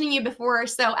was mentioning you before.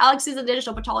 So Alex is a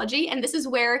digital pathology, and this is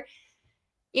where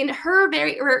in her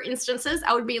very rare instances,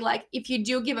 I would be like, if you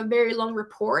do give a very long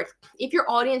report, if your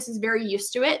audience is very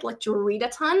used to it, like to read a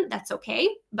ton, that's okay.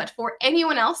 But for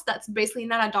anyone else that's basically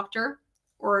not a doctor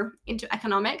or into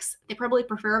economics, they probably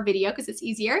prefer a video because it's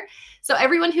easier. So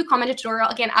everyone who commented tutorial,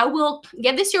 again, I will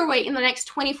get this your way in the next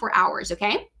 24 hours,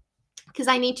 okay? Because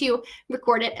I need to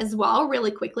record it as well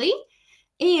really quickly.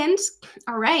 And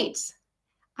all right.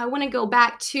 I want to go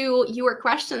back to your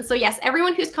questions. So yes,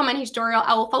 everyone who's commented tutorial,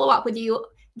 I will follow up with you,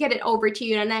 get it over to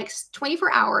you in the next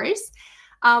 24 hours.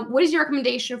 What is your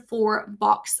recommendation for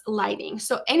box lighting?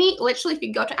 So literally if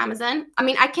you go to Amazon, I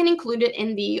mean, I can include it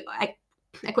in the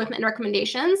equipment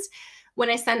recommendations when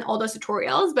I send all those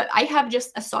tutorials, but I have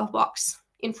just a softbox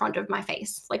in front of my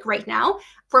face. Like right now,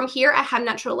 from here, I have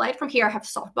natural light. From here, I have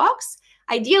softbox.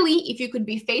 Ideally, if you could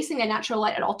be facing a natural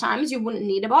light at all times, you wouldn't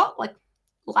need a box. Like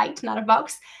light, not a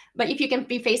box. But if you can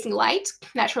be facing light,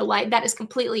 natural light, that is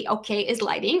completely okay as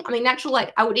lighting. I mean, natural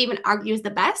light, I would even argue is the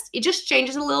best. It just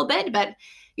changes a little bit, but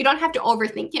you don't have to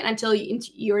overthink it until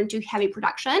you're into heavy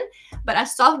production. But a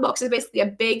softbox is basically a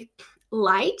big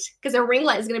light, because a ring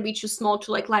light is going to be too small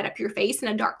to like light up your face in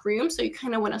a dark room. So you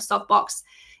kind of want a softbox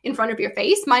in front of your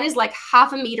face. Mine is like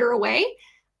 1/2 meter away.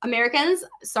 Americans,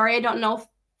 sorry, I don't know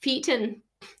feet and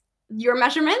your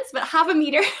measurements, but 1/2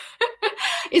 meter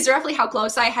is roughly how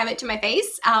close I have it to my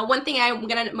face. One thing I'm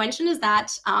going to mention is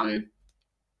that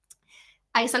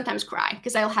I sometimes cry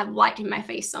because I'll have light in my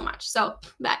face so much. So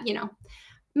that, you know,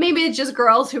 maybe it's just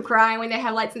girls who cry when they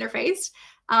have lights in their face.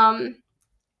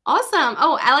 Awesome.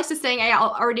 Oh, Alex is saying I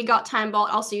already got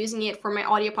Timebot, also using it for my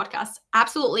audio podcast.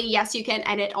 Absolutely. Yes, you can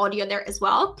edit audio there as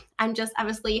well. I'm just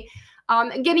obviously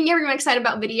getting everyone excited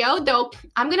about video, though.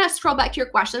 I'm going to scroll back to your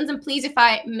questions, and please, if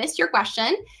I missed your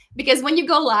question, because when you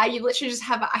go live, you literally just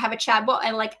I have a chat bot,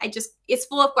 and like, it's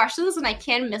full of questions and I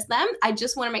can't miss them. I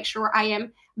just want to make sure I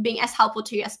am being as helpful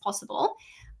to you as possible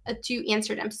to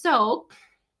answer them. So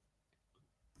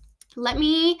let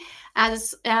me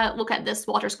look at this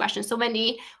Walter's question. So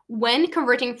Wendy, when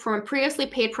converting from a previously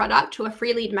paid product to a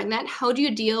free lead magnet, how do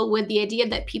you deal with the idea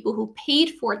that people who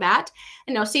paid for that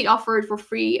and now see it offered for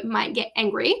free might get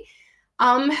angry?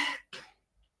 I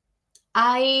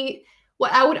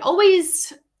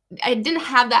didn't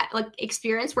have that like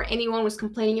experience where anyone was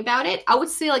complaining about it. I would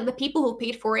say like the people who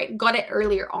paid for it got it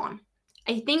earlier on.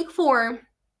 I think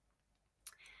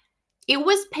it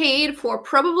was paid for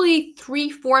probably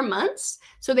 3-4 months.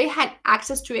 So they had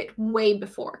access to it way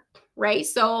before, right?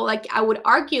 So like I would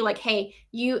argue like, hey,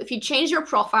 if you change your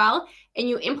profile and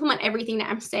you implement everything that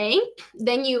I'm saying,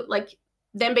 then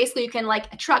basically you can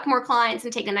like attract more clients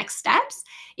and take the next steps.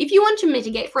 If you want to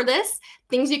mitigate for this,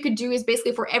 things you could do is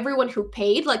basically for everyone who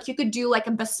paid, like you could do like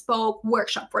a bespoke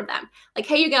workshop for them. Like,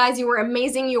 hey, you guys, you were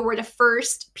amazing. You were the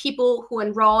first people who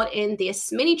enrolled in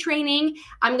this mini training.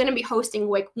 I'm going to be hosting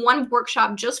like one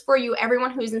workshop just for you.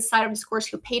 Everyone who's inside of this course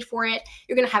who paid for it,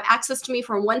 you're going to have access to me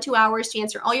for 1-2 hours to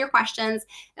answer all your questions.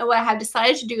 And what I have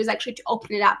decided to do is actually to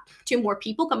open it up to more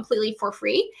people completely for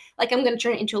free. Like I'm going to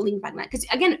turn it into a lead magnet. Because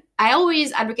again, I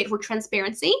always advocate for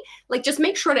transparency. Like just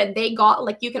make sure that they got,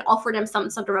 like you can offer them some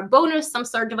sort of a bonus, some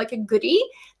sort of like a goodie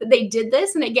that they did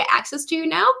this and they get access to you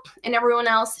now, and everyone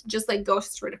else just like goes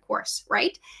through the course,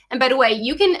 right? And by the way,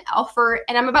 you can offer,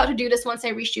 and I'm about to do this once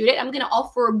I reshoot it, I'm going to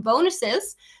offer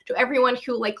bonuses to everyone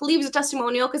who like leaves a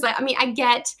testimonial, because I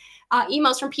get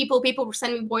emails from people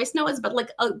send me voice notes, but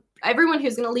like everyone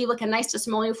who's going to leave like a nice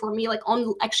testimonial for me, like on a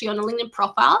LinkedIn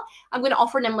profile, I'm going to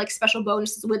offer them like special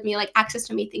bonuses with me, like access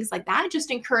to me, things like that, just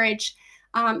to encourage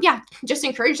just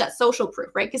encourage that social proof,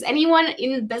 right? Because anyone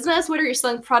in business, whether you're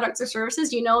selling products or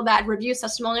services, you know that reviews,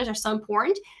 testimonials are so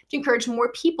important to encourage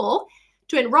more people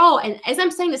to enroll. And as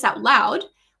I'm saying this out loud,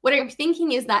 what I'm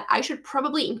thinking is that I should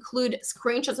probably include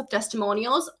screenshots of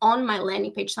testimonials on my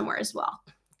landing page somewhere as well,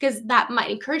 because that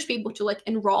might encourage people to like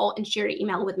enroll and share the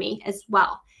email with me as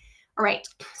well. All right.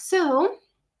 So,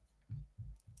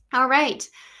 all right.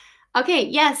 Okay,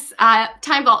 yes,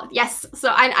 time vault, yes.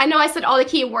 So I know I said all the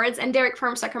keywords, and Derek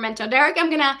from Sacramento. Derek, I'm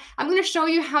gonna show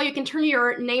you how you can turn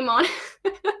your name on,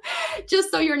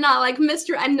 just so you're not like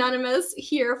Mr. Anonymous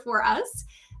here for us.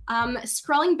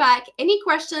 Scrolling back, any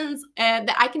questions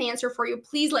that I can answer for you,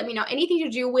 please let me know. Anything to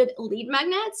do with lead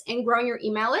magnets and growing your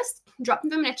email list, drop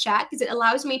them in a chat, because it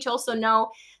allows me to also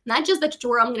know not just the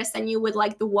tutorial I'm gonna send you with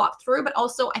like the walkthrough, but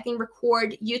also I can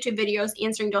record YouTube videos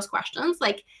answering those questions,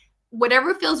 like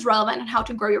whatever feels relevant on how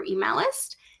to grow your email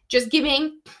list. Just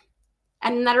giving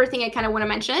another thing I kind of want to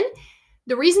mention.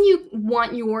 The reason you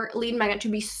want your lead magnet to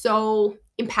be so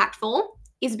impactful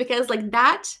is because like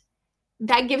that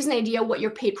gives an idea what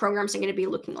your paid programs are going to be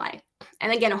looking like.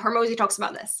 And again, Hormozy talks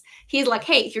about this. He's like,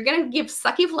 hey, if you're going to give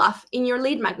sucky fluff in your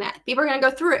lead magnet, people are going to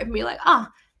go through it and be like,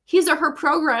 his or her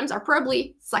programs are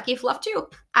probably sucky fluff too.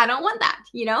 I don't want that,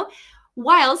 you know?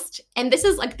 Whilst, and this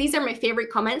is like, these are my favorite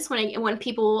comments when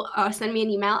people send me an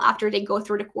email after they go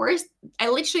through the course. I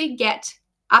literally get,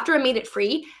 after I made it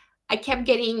free, I kept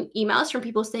getting emails from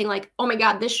people saying like, oh my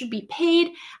God, this should be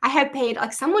paid. I have paid,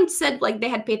 like someone said like they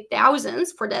had paid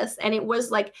thousands for this, and it was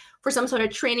like for some sort of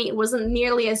training, it wasn't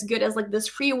nearly as good as like this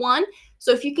free one.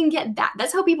 So if you can get that,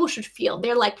 that's how people should feel.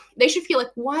 They should feel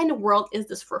like, why in the world is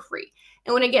this for free?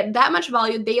 And when I get that much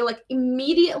value, they like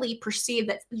immediately perceive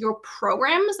that your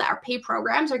programs that are paid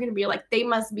programs are going to be like, they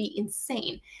must be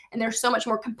insane. And they're so much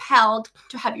more compelled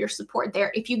to have your support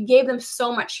there. If you gave them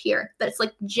so much here, that's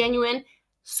like genuine,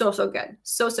 so good,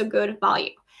 so good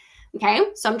value. Okay.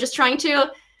 So I'm just trying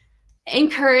to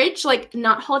encourage like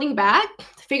not holding back,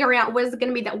 figuring out what is going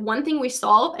to be that one thing we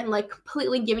solve, and like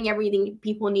completely giving everything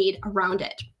people need around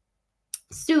it.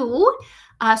 So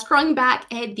scrolling back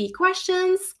at the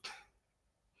questions,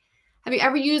 have you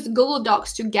ever used Google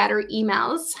Docs to gather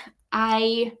emails?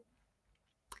 I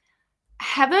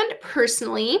haven't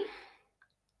personally.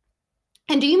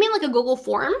 And do you mean like a Google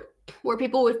form where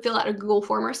people would fill out a Google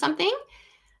form or something?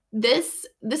 This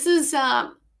is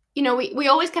you know, we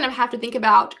always kind of have to think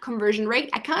about conversion rate.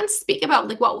 I can't speak about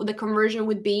like what the conversion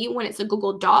would be when it's a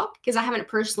Google Doc because I haven't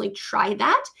personally tried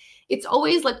that. It's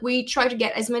always like we try to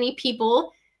get as many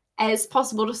people as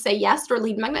possible to say yes to our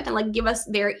lead magnet and like give us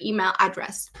their email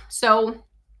address. So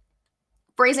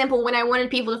for example, when I wanted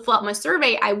people to fill out my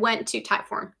survey, I went to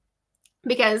Typeform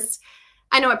because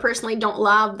I know I personally don't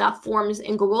love the forms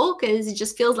in Google because it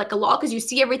just feels like a lot because you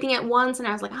see everything at once. And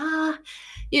I was like,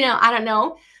 you know, I don't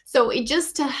know. So it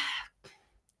just,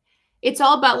 it's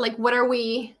all about like,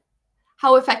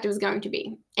 how effective is going to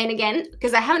be. And again,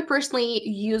 because I haven't personally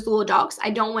used Google Docs, I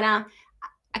don't want to,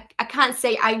 I can't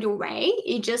say either way.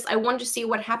 I want to see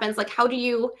what happens. Like,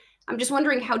 I'm just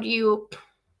wondering, how do you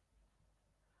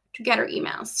to get our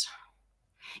emails?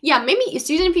 Yeah, maybe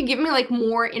Susan, if you give me like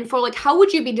more info, like how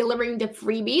would you be delivering the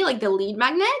freebie, like the lead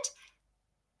magnet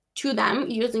to them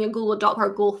using a Google Doc or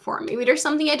Google form? Maybe there's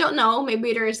something I don't know.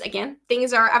 Maybe there's, again,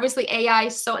 things are obviously AI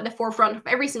so at the forefront of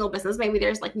every single business. Maybe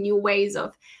there's like new ways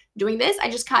of doing this. I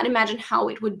just can't imagine how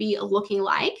it would be looking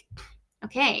like.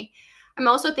 Okay. I'm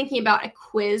also thinking about a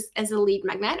quiz as a lead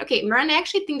magnet. Okay, Miranda, I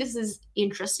actually think this is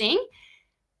interesting.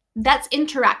 That's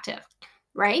interactive,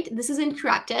 right? This is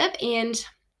interactive. And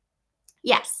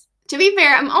yes, to be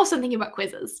fair, I'm also thinking about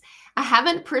quizzes. I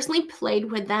haven't personally played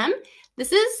with them.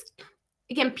 This is,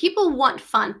 again, people want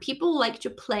fun. People like to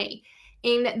play.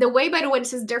 And the way, by the way,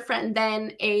 this is different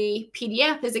than a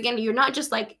PDF is, again, you're not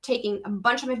just like taking a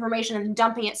bunch of information and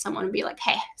dumping it at someone and be like,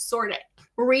 hey, sort it.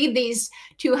 Read these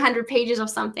 200 pages of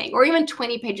something or even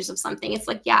 20 pages of something. It's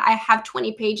like, yeah, I have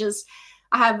 20 pages.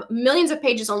 I have millions of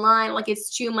pages online. Like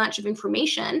it's too much of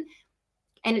information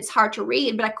and it's hard to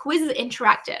read, but a quiz is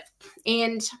interactive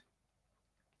and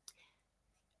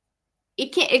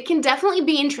it can definitely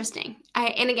be interesting.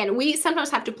 And again, we sometimes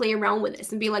have to play around with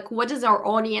this and be like, what does our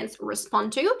audience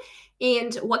respond to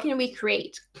and what can we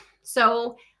create?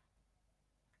 So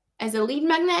as a lead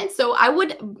magnet, so I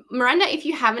would, Miranda, if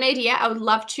you have an idea, I would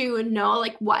love to know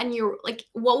like what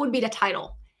would be the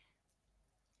title?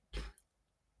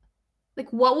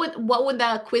 Like what would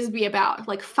the quiz be about?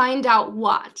 Like find out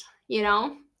what, you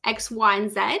know, X, Y,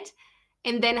 and Z.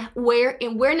 And then where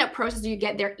in that process do you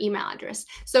get their email address?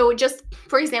 So just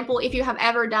for example, if you have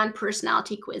ever done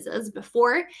personality quizzes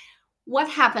before, what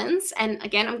happens, and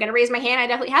again, I'm gonna raise my hand, I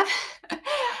definitely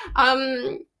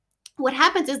have. What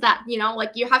happens is that, you know,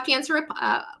 like you have to answer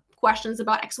questions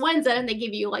about X, Y, and Z, and they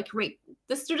give you like rate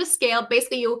this to the scale.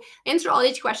 Basically, you answer all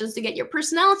these questions to get your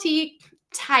personality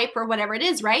type or whatever it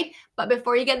is, right? But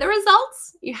before you get the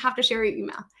results, you have to share your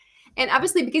email. And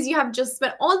obviously, because you have just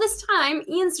spent all this time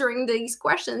answering these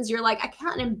questions, you're like, I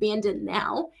can't abandon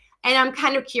now. And I'm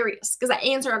kind of curious because I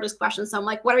answered all these questions. So I'm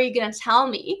like, what are you going to tell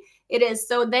me? It is.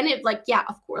 So then it like, yeah,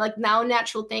 of course, like now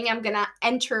natural thing, I'm going to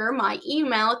enter my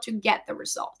email to get the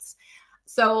results.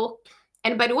 So,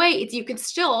 and by the way, you could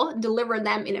still deliver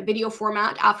them in a video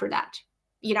format after that.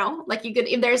 You know, like you could,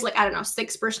 if there's like, I don't know,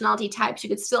 6 personality types, you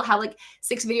could still have like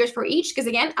 6 videos for each. Because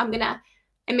again,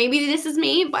 and maybe this is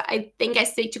me, but I think I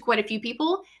speak to quite a few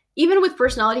people, even with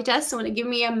personality tests. So when they give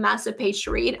me a massive page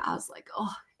to read, I was like,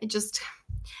 oh,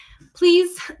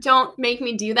 please don't make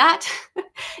me do that.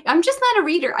 I'm just not a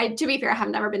reader. To be fair, I have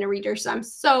never been a reader. So I'm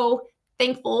so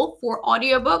thankful for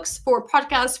audiobooks, for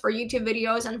podcasts, for YouTube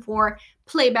videos, and for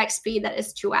playback speed that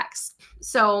is 2x.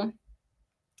 So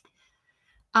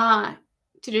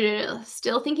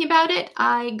still thinking about it,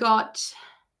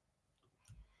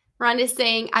 Miranda's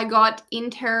saying I got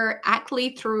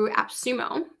Interactly through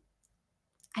AppSumo.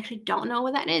 I actually don't know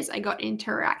what that is. I got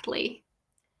Interactly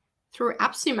through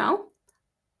AppSumo.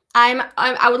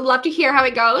 I would love to hear how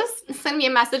it goes. Send me a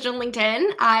message on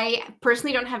LinkedIn. I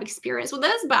personally don't have experience with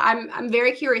this, but I'm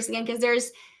very curious again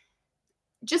because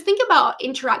just think about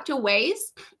interactive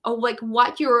ways of like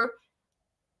what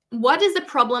is the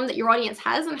problem that your audience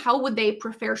has and how would they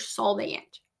prefer solving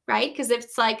it, right? Because if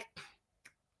it's like,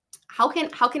 how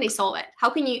can they solve it? How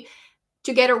can you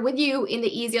together with you in the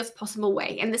easiest possible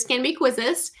way? And this can be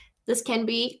quizzes. This can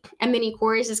be a mini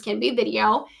course. This can be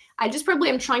video. I just probably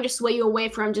am trying to sway you away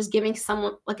from just giving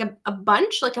someone like a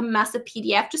bunch, like a massive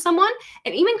PDF to someone.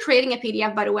 And even creating a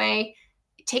PDF, by the way,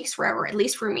 it takes forever, at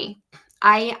least for me.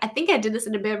 I think I did this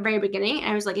at the very beginning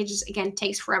and I was like, it just, again,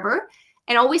 takes forever.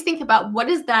 And always think about what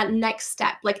is that next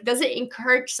step? Like, does it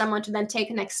encourage someone to then take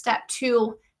a next step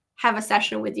to have a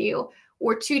session with you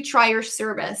or to try your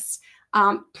service?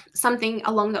 Something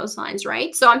along those lines,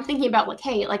 right? So I'm thinking about like,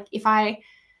 hey, like if I,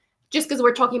 just because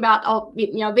we're talking about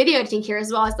video editing here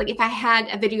as well, it's like if I had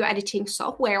a video editing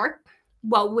software,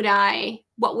 what would I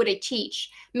teach?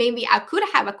 Maybe I could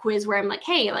have a quiz where I'm like,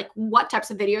 hey, like what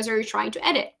types of videos are you trying to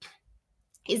edit?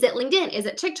 Is it LinkedIn? Is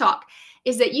it TikTok?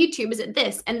 Is it YouTube? Is it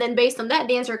this? And then based on that,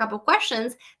 they answer a couple of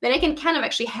questions. Then I can kind of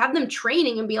actually have them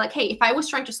training and be like, hey, if I was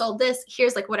trying to solve this,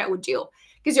 here's like what I would do.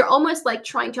 Because you're almost like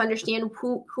trying to understand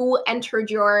who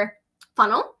entered your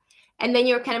funnel. And then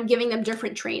you're kind of giving them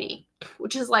different training,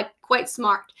 which is like quite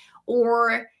smart.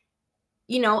 Or,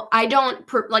 I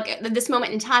don't, like at this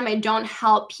moment in time, I don't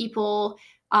help people.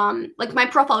 Like my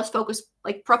profile is focused,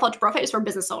 like profile to profit is for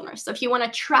business owners. So if you want to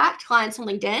attract clients on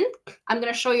LinkedIn, I'm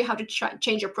going to show you how to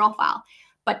change your profile.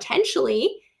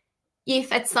 Potentially,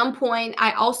 if at some point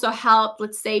I also help,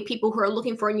 let's say, people who are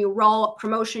looking for a new role,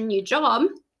 promotion, new job,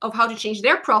 of how to change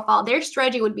their profile, their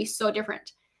strategy would be so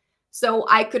different. So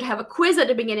I could have a quiz at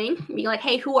the beginning, be like,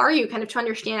 hey, who are you? Kind of to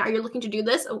understand, are you looking to do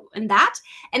this and that?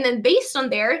 And then based on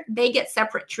there, they get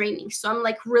separate training. So I'm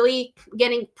like really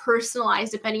getting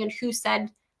personalized depending on who said,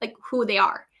 like who they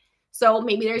are. So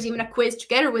maybe there's even a quiz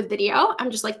together with video.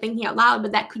 I'm just like thinking out loud,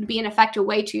 but that could be an effective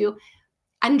way to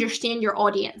understand your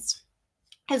audience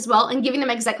as well and giving them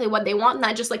exactly what they want,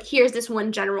 not just like, here's this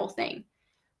one general thing,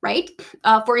 right?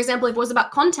 For example, if it was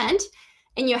about content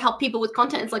and you help people with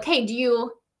content, it's like, hey, do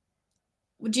you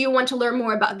want to learn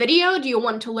more about video? Do you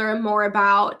want to learn more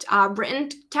about written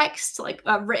text, like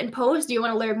written posts? Do you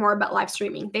want to learn more about live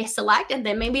streaming? They select and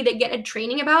then maybe they get a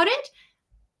training about it.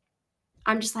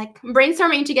 I'm just like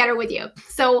brainstorming together with you.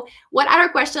 So what other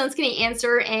questions can I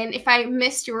answer? And if I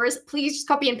missed yours, please just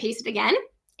copy and paste it again.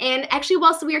 And actually,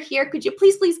 whilst we are here, could you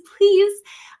please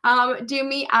do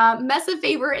me a massive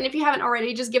favor? And if you haven't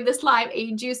already, just give this live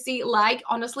a juicy like.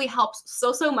 Honestly, helps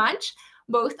so much,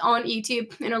 both on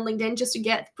YouTube and on LinkedIn, just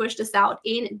to push this out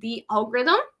in the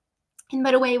algorithm. And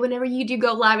by the way, whenever you do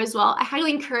go live as well, I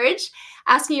highly encourage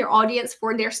asking your audience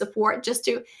for their support just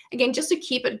to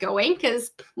keep it going.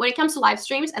 Because when it comes to live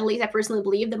streams, at least I personally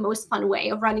believe the most fun way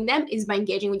of running them is by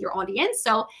engaging with your audience.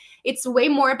 So it's way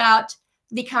more about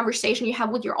the conversation you have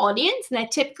with your audience. And I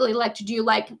typically like to do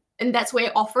and that's why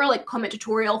I offer like comment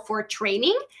tutorial for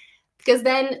training, because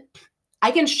then I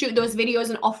can shoot those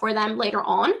videos and offer them later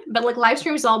on. But like live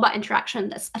stream is all about interaction.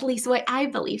 That's at least what I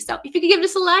believe. So if you could give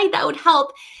this a like, that would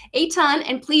help a ton.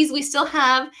 And please, we still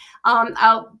have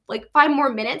like 5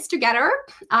 more minutes together.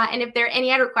 And if there are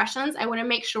any other questions, I want to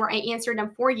make sure I answer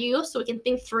them for you so we can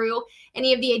think through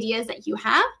any of the ideas that you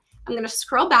have. I'm going to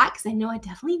scroll back because I know I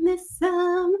definitely missed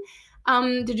some. All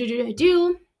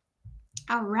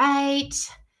right.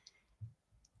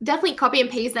 Definitely copy and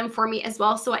paste them for me as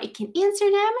well so I can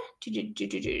answer them.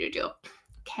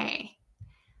 Okay.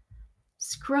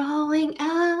 Scrolling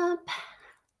up.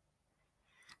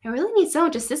 I really need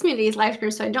someone to assist me in these live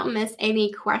streams so I don't miss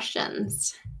any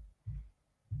questions.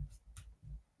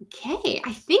 Okay,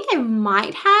 I think I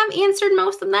might have answered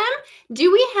most of them.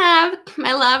 Do we have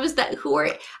my loves I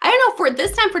don't know, for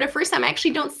this time, for the first time, I actually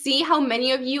don't see how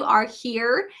many of you are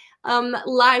here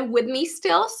live with me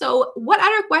still. So what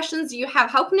other questions do you have?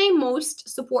 How can I most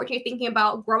support you thinking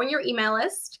about growing your email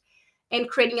list and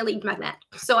creating a lead magnet?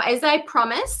 So as I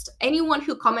promised, anyone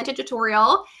who commented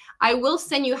tutorial, I will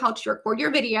send you how to record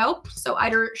your video. So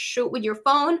either shoot with your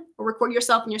phone or record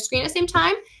yourself on your screen at the same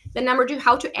time. Then number 2,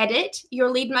 how to edit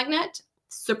your lead magnet.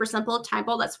 Super simple,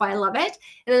 typo, that's why I love it.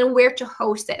 And then where to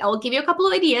host it. I'll give you a couple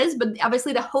of ideas, but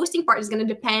obviously the hosting part is going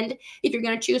to depend if you're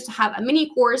going to choose to have a mini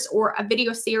course or a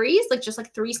video series, like just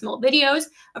like 3 small videos,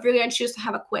 or if you're going to choose to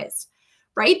have a quiz,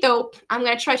 right? Though I'm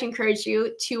going to try to encourage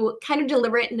you to kind of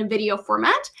deliver it in a video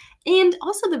format. And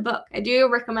also the book. I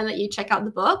do recommend that you check out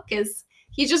the book because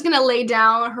he's just going to lay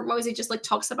down, Hormozy just like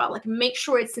talks about like make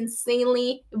sure it's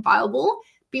insanely viable.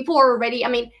 People are already,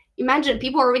 imagine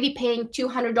people are already paying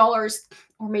 $200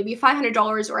 or maybe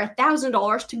 $500 or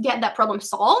 $1,000 to get that problem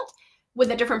solved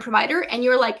with a different provider. And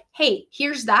you're like, hey,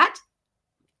 here's that,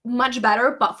 much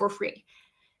better, but for free.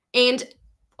 And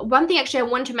one thing actually I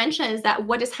want to mention is that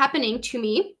what is happening to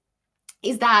me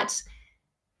is that,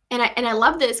 and I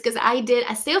love this because I did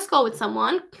a sales call with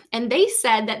someone and they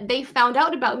said that they found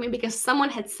out about me because someone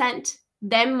had sent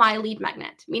them my lead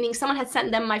magnet, meaning someone had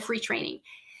sent them my free training.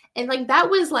 And like, that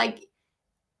was like,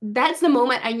 that's the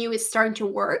moment I knew it's starting to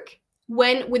work.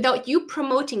 when without you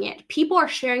promoting it, people are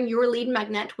sharing your lead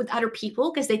magnet with other people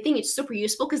because they think it's super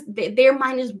useful because their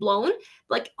mind is blown.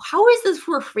 Like, how is this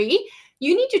for free?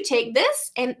 You need to take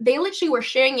this, and they literally were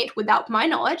sharing it without my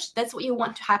knowledge. That's what you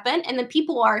want to happen. And then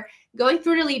people are going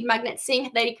through the lead magnet, seeing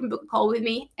that they can book a call with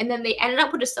me, and then they ended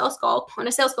up with a sales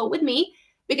call with me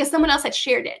because someone else had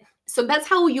shared it. So that's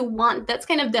how you want, that's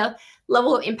kind of the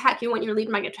level of impact you want your lead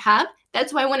magnet to have.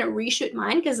 That's why I want to reshoot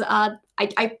mine, because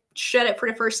I shot it for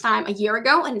the first time a year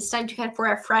ago, and it's time to kind of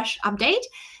for a fresh update.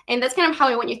 And that's kind of how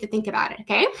I want you to think about it,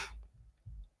 okay?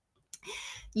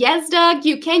 Yes, Doug,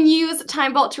 you can use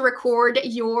TimeBot to record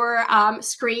your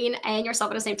screen and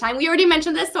yourself at the same time. We already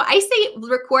mentioned this, so I say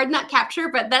record, not capture,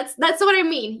 but that's what I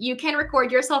mean. You can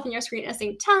record yourself and your screen at the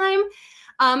same time.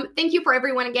 Thank you for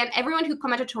everyone, again, everyone who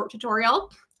commented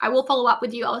tutorial. I will follow up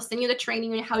with you. I'll send you the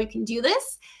training on how you can do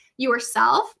this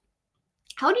yourself.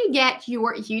 How do you get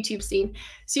your YouTube seen?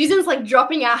 Susan's like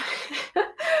dropping a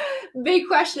big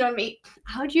question on me.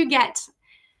 How do you grow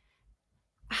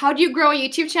a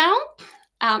YouTube channel?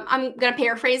 I'm going to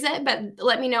paraphrase it, but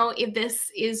let me know if this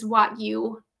is what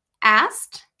you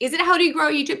asked. Is it how do you grow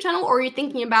a YouTube channel, or are you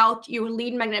thinking about your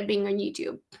lead magnet being on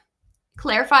YouTube?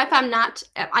 Clarify if I'm not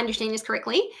understanding this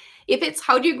correctly. If it's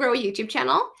how do you grow a YouTube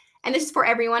channel, and this is for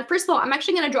everyone. First of all, I'm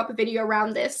actually going to drop a video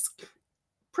around this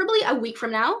probably a week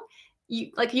from now.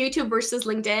 Like YouTube versus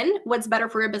LinkedIn, what's better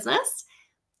for your business?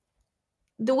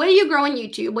 The way you grow on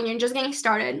YouTube when you're just getting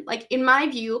started, like in my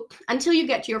view, until you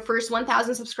get to your first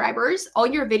 1,000 subscribers, all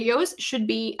your videos should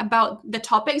be about the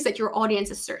topics that your audience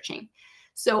is searching.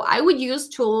 So I would use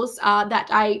tools that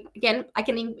I can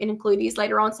include these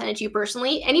later on, send it to you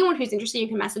personally. Anyone who's interested, you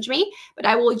can message me, but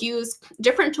I will use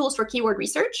different tools for keyword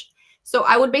research. So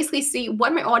I would basically see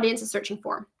what my audience is searching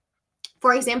for.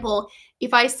 For example,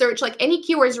 if I search like any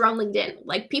keywords around LinkedIn,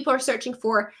 like people are searching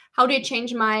for how do you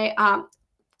change my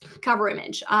cover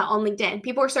image on LinkedIn.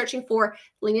 People are searching for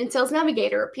LinkedIn Sales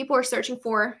Navigator. People are searching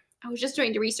for, I was just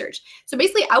doing the research. So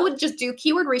basically I would just do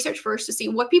keyword research first to see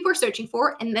what people are searching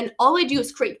for. And then all I do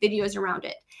is create videos around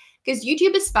it. Because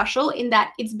YouTube is special in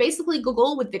that it's basically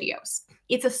Google with videos.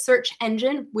 It's a search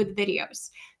engine with videos.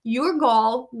 Your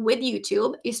goal with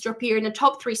YouTube is to appear in the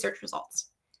top 3 search results.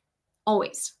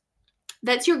 Always.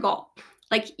 That's your goal.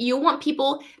 Like you want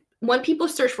people, when people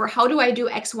search for how do I do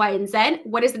X, Y, and Z,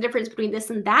 what is the difference between this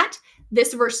and that,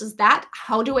 this versus that,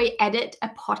 how do I edit a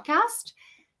podcast?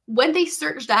 When they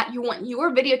search that, you want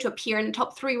your video to appear in the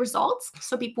top 3 results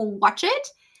so people watch it.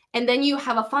 And then you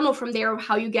have a funnel from there of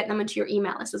how you get them into your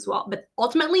email list as well. But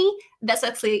ultimately, that's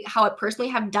actually how I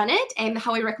personally have done it and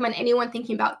how I recommend anyone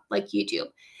thinking about like YouTube.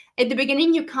 At the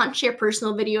beginning, you can't share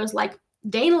personal videos like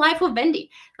day in the life of Vendy.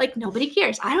 Like nobody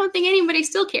cares. I don't think anybody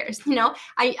still cares. You know,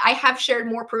 I have shared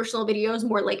more personal videos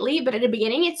more lately, but at the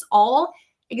beginning, it's all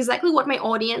exactly what my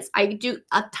audience, I do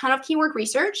a ton of keyword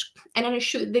research and then I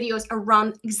shoot videos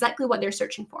around exactly what they're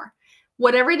searching for.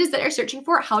 Whatever it is that they're searching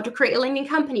for, how to create a LinkedIn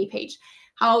company page,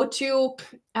 how to,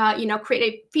 create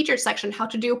a featured section, how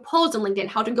to do polls on LinkedIn,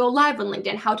 how to go live on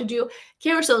LinkedIn, how to do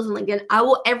carousels on LinkedIn.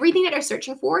 Everything that they're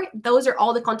searching for, those are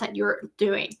all the content you're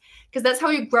doing because that's how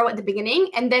you grow at the beginning.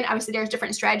 And then obviously there's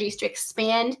different strategies to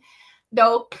expand,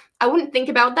 though I wouldn't think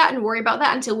about that and worry about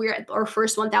that until we're at our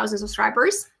first 1,000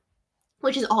 subscribers,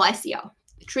 which is all SEO.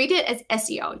 Treat it as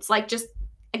SEO. It's like just,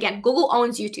 again, Google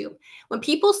owns YouTube. When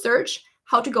people search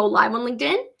how to go live on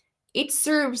LinkedIn, it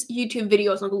serves YouTube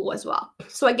videos on Google as well.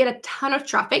 So I get a ton of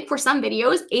traffic for some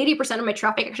videos. 80% of my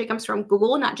traffic actually comes from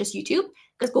Google, not just YouTube,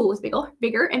 because Google is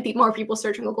bigger and more people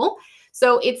search on Google.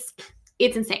 So it's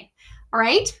insane. All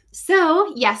right.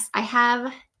 So yes, I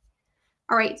have.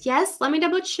 All right. Yes. Let me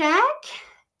double check.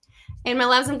 And my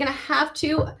loves, I'm going to have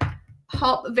to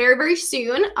hop very, very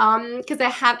soon because I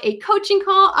have a coaching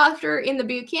call after in the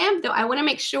boot camp, though I want to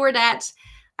make sure that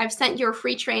I've sent your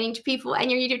free training to people and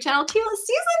your YouTube channel too.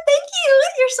 Susan, thank you.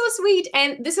 You're so sweet.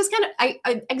 And this is kind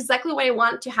of exactly what I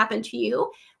want to happen to you.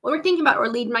 When we're thinking about our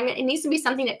lead magnet, it needs to be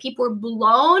something that people are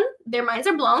blown, their minds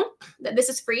are blown, that this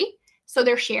is free. So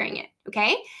they're sharing it.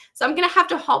 Okay. So I'm going to have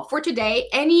to hop for today.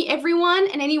 Everyone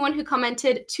and anyone who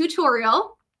commented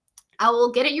tutorial, I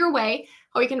will get it your way.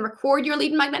 How you can record your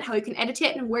lead magnet, how you can edit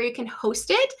it, and where you can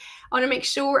host it. I want to make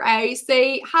sure I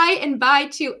say hi and bye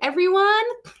to everyone.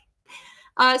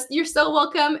 You're so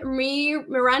welcome,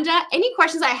 Miranda. Any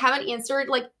questions I haven't answered,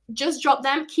 like just drop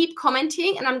them, keep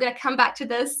commenting, and I'm going to come back to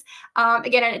this.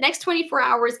 Again, in the next 24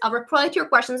 hours, I'll reply to your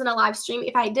questions in a live stream.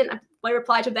 If I didn't, I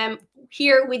reply to them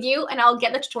here with you, and I'll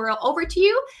get the tutorial over to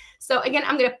you. So again,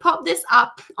 I'm going to pop this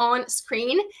up on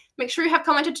screen. Make sure you have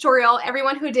commented tutorial.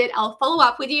 Everyone who did, I'll follow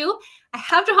up with you. I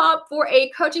have to hop for a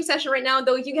coaching session right now,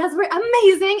 though you guys were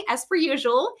amazing as per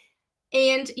usual.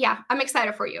 And yeah, I'm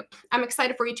excited for you. I'm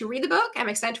excited for you to read the book. I'm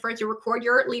excited for you to record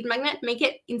your lead magnet, make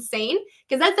it insane,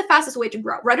 because that's the fastest way to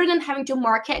grow. Rather than having to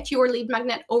market your lead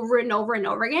magnet over and over and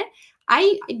over again,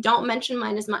 I don't mention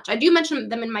mine as much. I do mention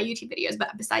them in my YouTube videos,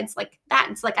 but besides like that,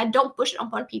 it's like I don't push it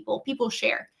upon people. People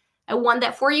share. I want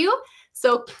that for you.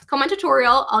 So comment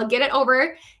tutorial, I'll get it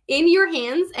over in your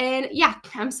hands. And yeah,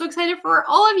 I'm so excited for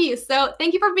all of you. So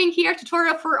thank you for being here.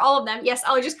 Tutorial for all of them. Yes,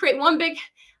 I'll just create one big,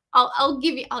 I'll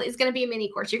give you, it's going to be a mini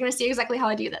course. You're going to see exactly how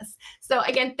I do this. So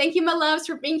again, thank you, my loves,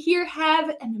 for being here. Have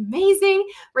an amazing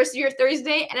rest of your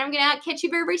Thursday. And I'm going to catch you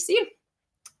very, very soon.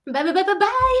 Bye, bye, bye, bye,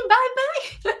 bye, bye,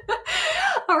 bye.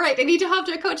 All right, I need to hop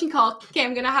to a coaching call. Okay,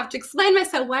 I'm going to have to explain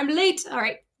myself why I'm late. All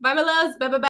right, bye, my loves. Bye, bye, bye.